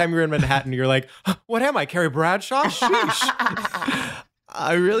like every time you're in Manhattan, you're like, what am I, Carrie Bradshaw? Sheesh.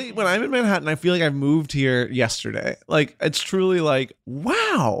 When I'm in Manhattan, I feel like I've moved here yesterday. Like, it's truly like,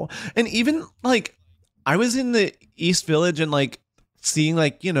 wow. And even like, I was in the East Village and like seeing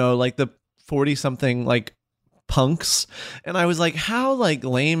like, like the 40 something like punks, and I was like, how like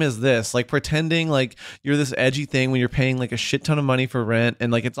lame is this? Like pretending like you're this edgy thing when you're paying like a shit ton of money for rent,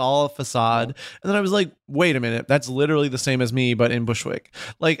 and like it's all a facade. And then I was like, wait a minute, that's literally the same as me but in Bushwick.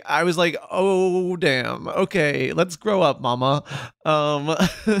 Like I was like, oh damn, okay, let's grow up, mama.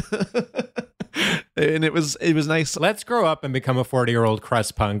 And it was nice. Let's grow up and become a 40-year-old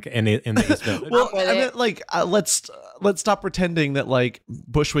crust punk in the East Village. Well, I mean, like let's stop pretending that like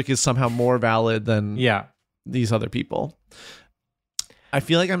Bushwick is somehow more valid than these other people. I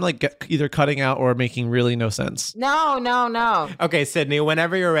feel like I'm like either cutting out or making really no sense. No. Okay, Sydnee,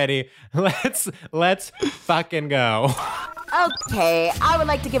 whenever you're ready, let's fucking go. Okay, I would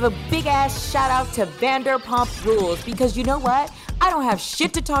like to give a big ass shout out to Vanderpump Rules, because you know what? I don't have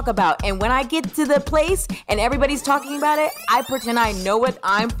shit to talk about. And when I get to the place and everybody's talking about it, I pretend I know what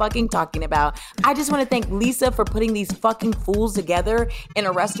I'm fucking talking about. I just want to thank Lisa for putting these fucking fools together in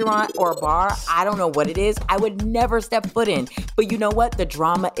a restaurant or a bar. I don't know what it is. I would never step foot in. But you know what? The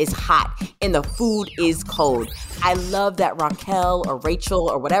drama is hot and the food is cold. I love that Raquel or Rachel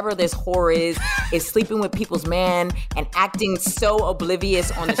or whatever this whore is sleeping with people's man and acting so oblivious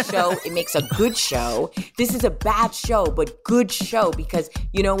on the show. It makes a good show. This is a bad show, but good show, because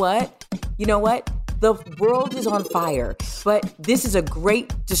you know what? The world is on fire, but this is a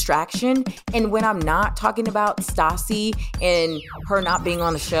great distraction. And when I'm not talking about Stassi and her not being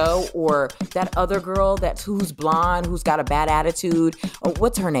on the show, or that other girl who's blonde, who's got a bad attitude. Oh,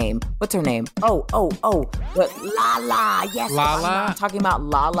 what's her name? But Lala. Yes, Lala. I'm not talking about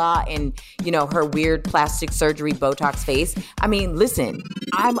Lala and her weird plastic surgery Botox face. I mean, listen,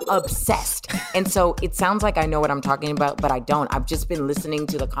 I'm obsessed. And so it sounds like I know what I'm talking about, but I don't. I've just been listening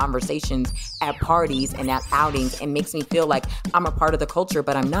to the conversations at parties and at outings, and makes me feel like I'm a part of the culture,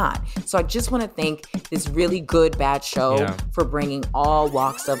 but I'm not. So I just want to thank this really good, bad show for bringing all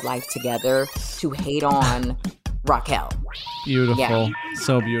walks of life together to hate on Raquel. Beautiful. Yeah.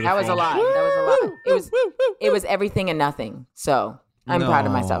 So beautiful. That was a lot. It was everything and nothing. So I'm proud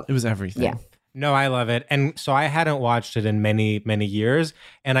of myself. It was everything. Yeah. No, I love it. And so I hadn't watched it in many, many years.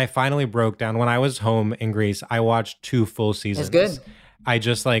 And I finally broke down. When I was home in Greece, I watched 2 full seasons. It's good. I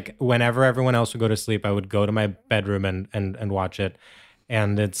just like, whenever everyone else would go to sleep, I would go to my bedroom and watch it.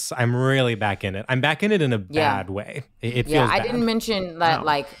 And I'm really back in it. I'm back in it in a bad way. It feels bad. I didn't mention that,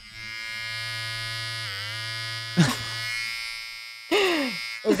 like...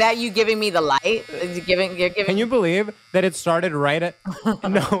 Is that you giving me the light? You're giving? Can you believe that it started right at...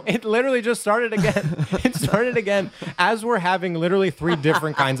 No, it literally just started again. It started again as we're having literally 3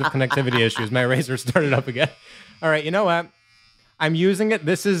 different kinds of connectivity issues. My razor started up again. All right, you know what? I'm using it.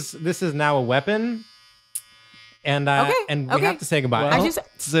 This is now a weapon. And we have to say goodbye. Well,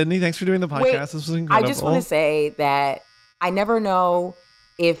 Sydnee, thanks for doing the podcast. This was incredible. I just want to say that I never know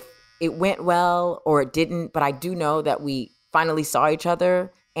if it went well or it didn't, but I do know that we finally saw each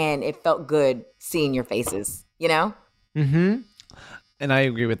other and it felt good seeing your faces, you know? Mm-hmm. And I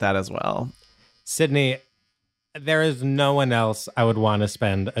agree with that as well. Sydnee, there is no one else I would want to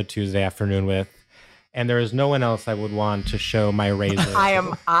spend a Tuesday afternoon with. And there is no one else I would want to show my razor.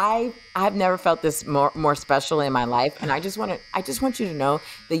 I've never felt this more special in my life. And I just want you to know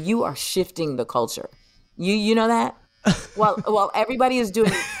that you are shifting the culture. You know that? While everybody is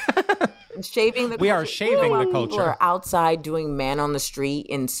doing shaving the culture. We are shaving the culture. People are outside doing man on the street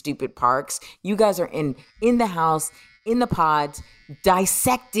in stupid parks. You guys are in the house, in the pods,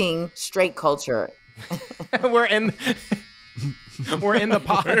 dissecting straight culture. We're in the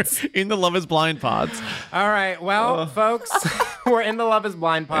pods. In the Love is Blind pods. All right. Well, folks, we're in the Love is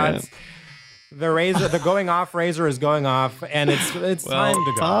Blind pods. Yeah. The going off razor is going off, and it's time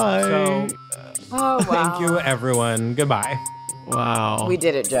to go. Bye. So, wow. Thank you, everyone. Goodbye. Wow. We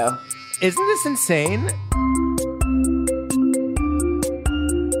did it, Joe. Isn't this insane?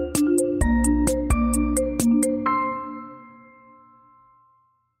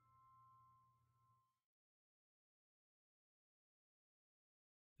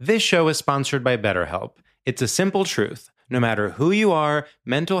 This show is sponsored by BetterHelp. It's a simple truth. No matter who you are,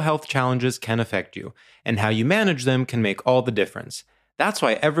 mental health challenges can affect you, and how you manage them can make all the difference. That's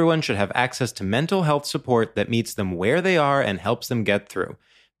why everyone should have access to mental health support that meets them where they are and helps them get through.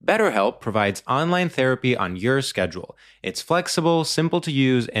 BetterHelp provides online therapy on your schedule. It's flexible, simple to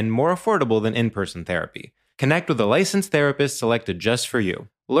use, and more affordable than in-person therapy. Connect with a licensed therapist selected just for you.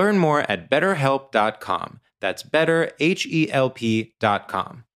 Learn more at betterhelp.com. That's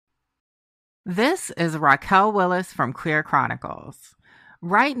betterhelp.com. This is Raquel Willis from Queer Chronicles.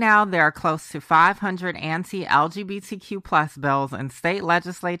 Right now, there are close to 500 anti-LGBTQ plus bills in state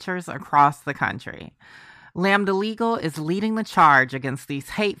legislatures across the country. Lambda Legal is leading the charge against these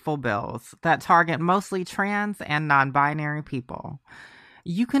hateful bills that target mostly trans and non-binary people.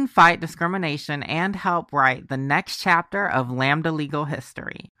 You can fight discrimination and help write the next chapter of Lambda Legal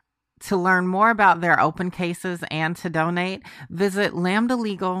history. To learn more about their open cases and to donate, visit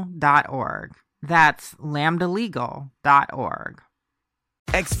lambdalegal.org. That's lambdalegal.org.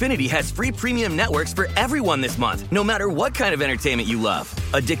 Xfinity has free premium networks for everyone this month, no matter what kind of entertainment you love.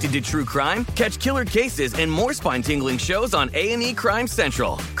 Addicted to true crime? Catch killer cases and more spine-tingling shows on A&E Crime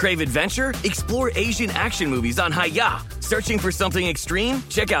Central. Crave adventure? Explore Asian action movies on Hi-Ya. Searching for something extreme?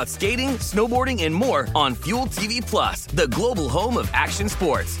 Check out skating, snowboarding, and more on Fuel TV Plus, the global home of action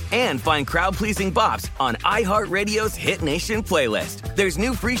sports. And find crowd-pleasing bops on iHeartRadio's Hit Nation playlist. There's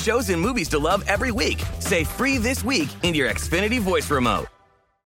new free shows and movies to love every week. Say free this week in your Xfinity voice remote.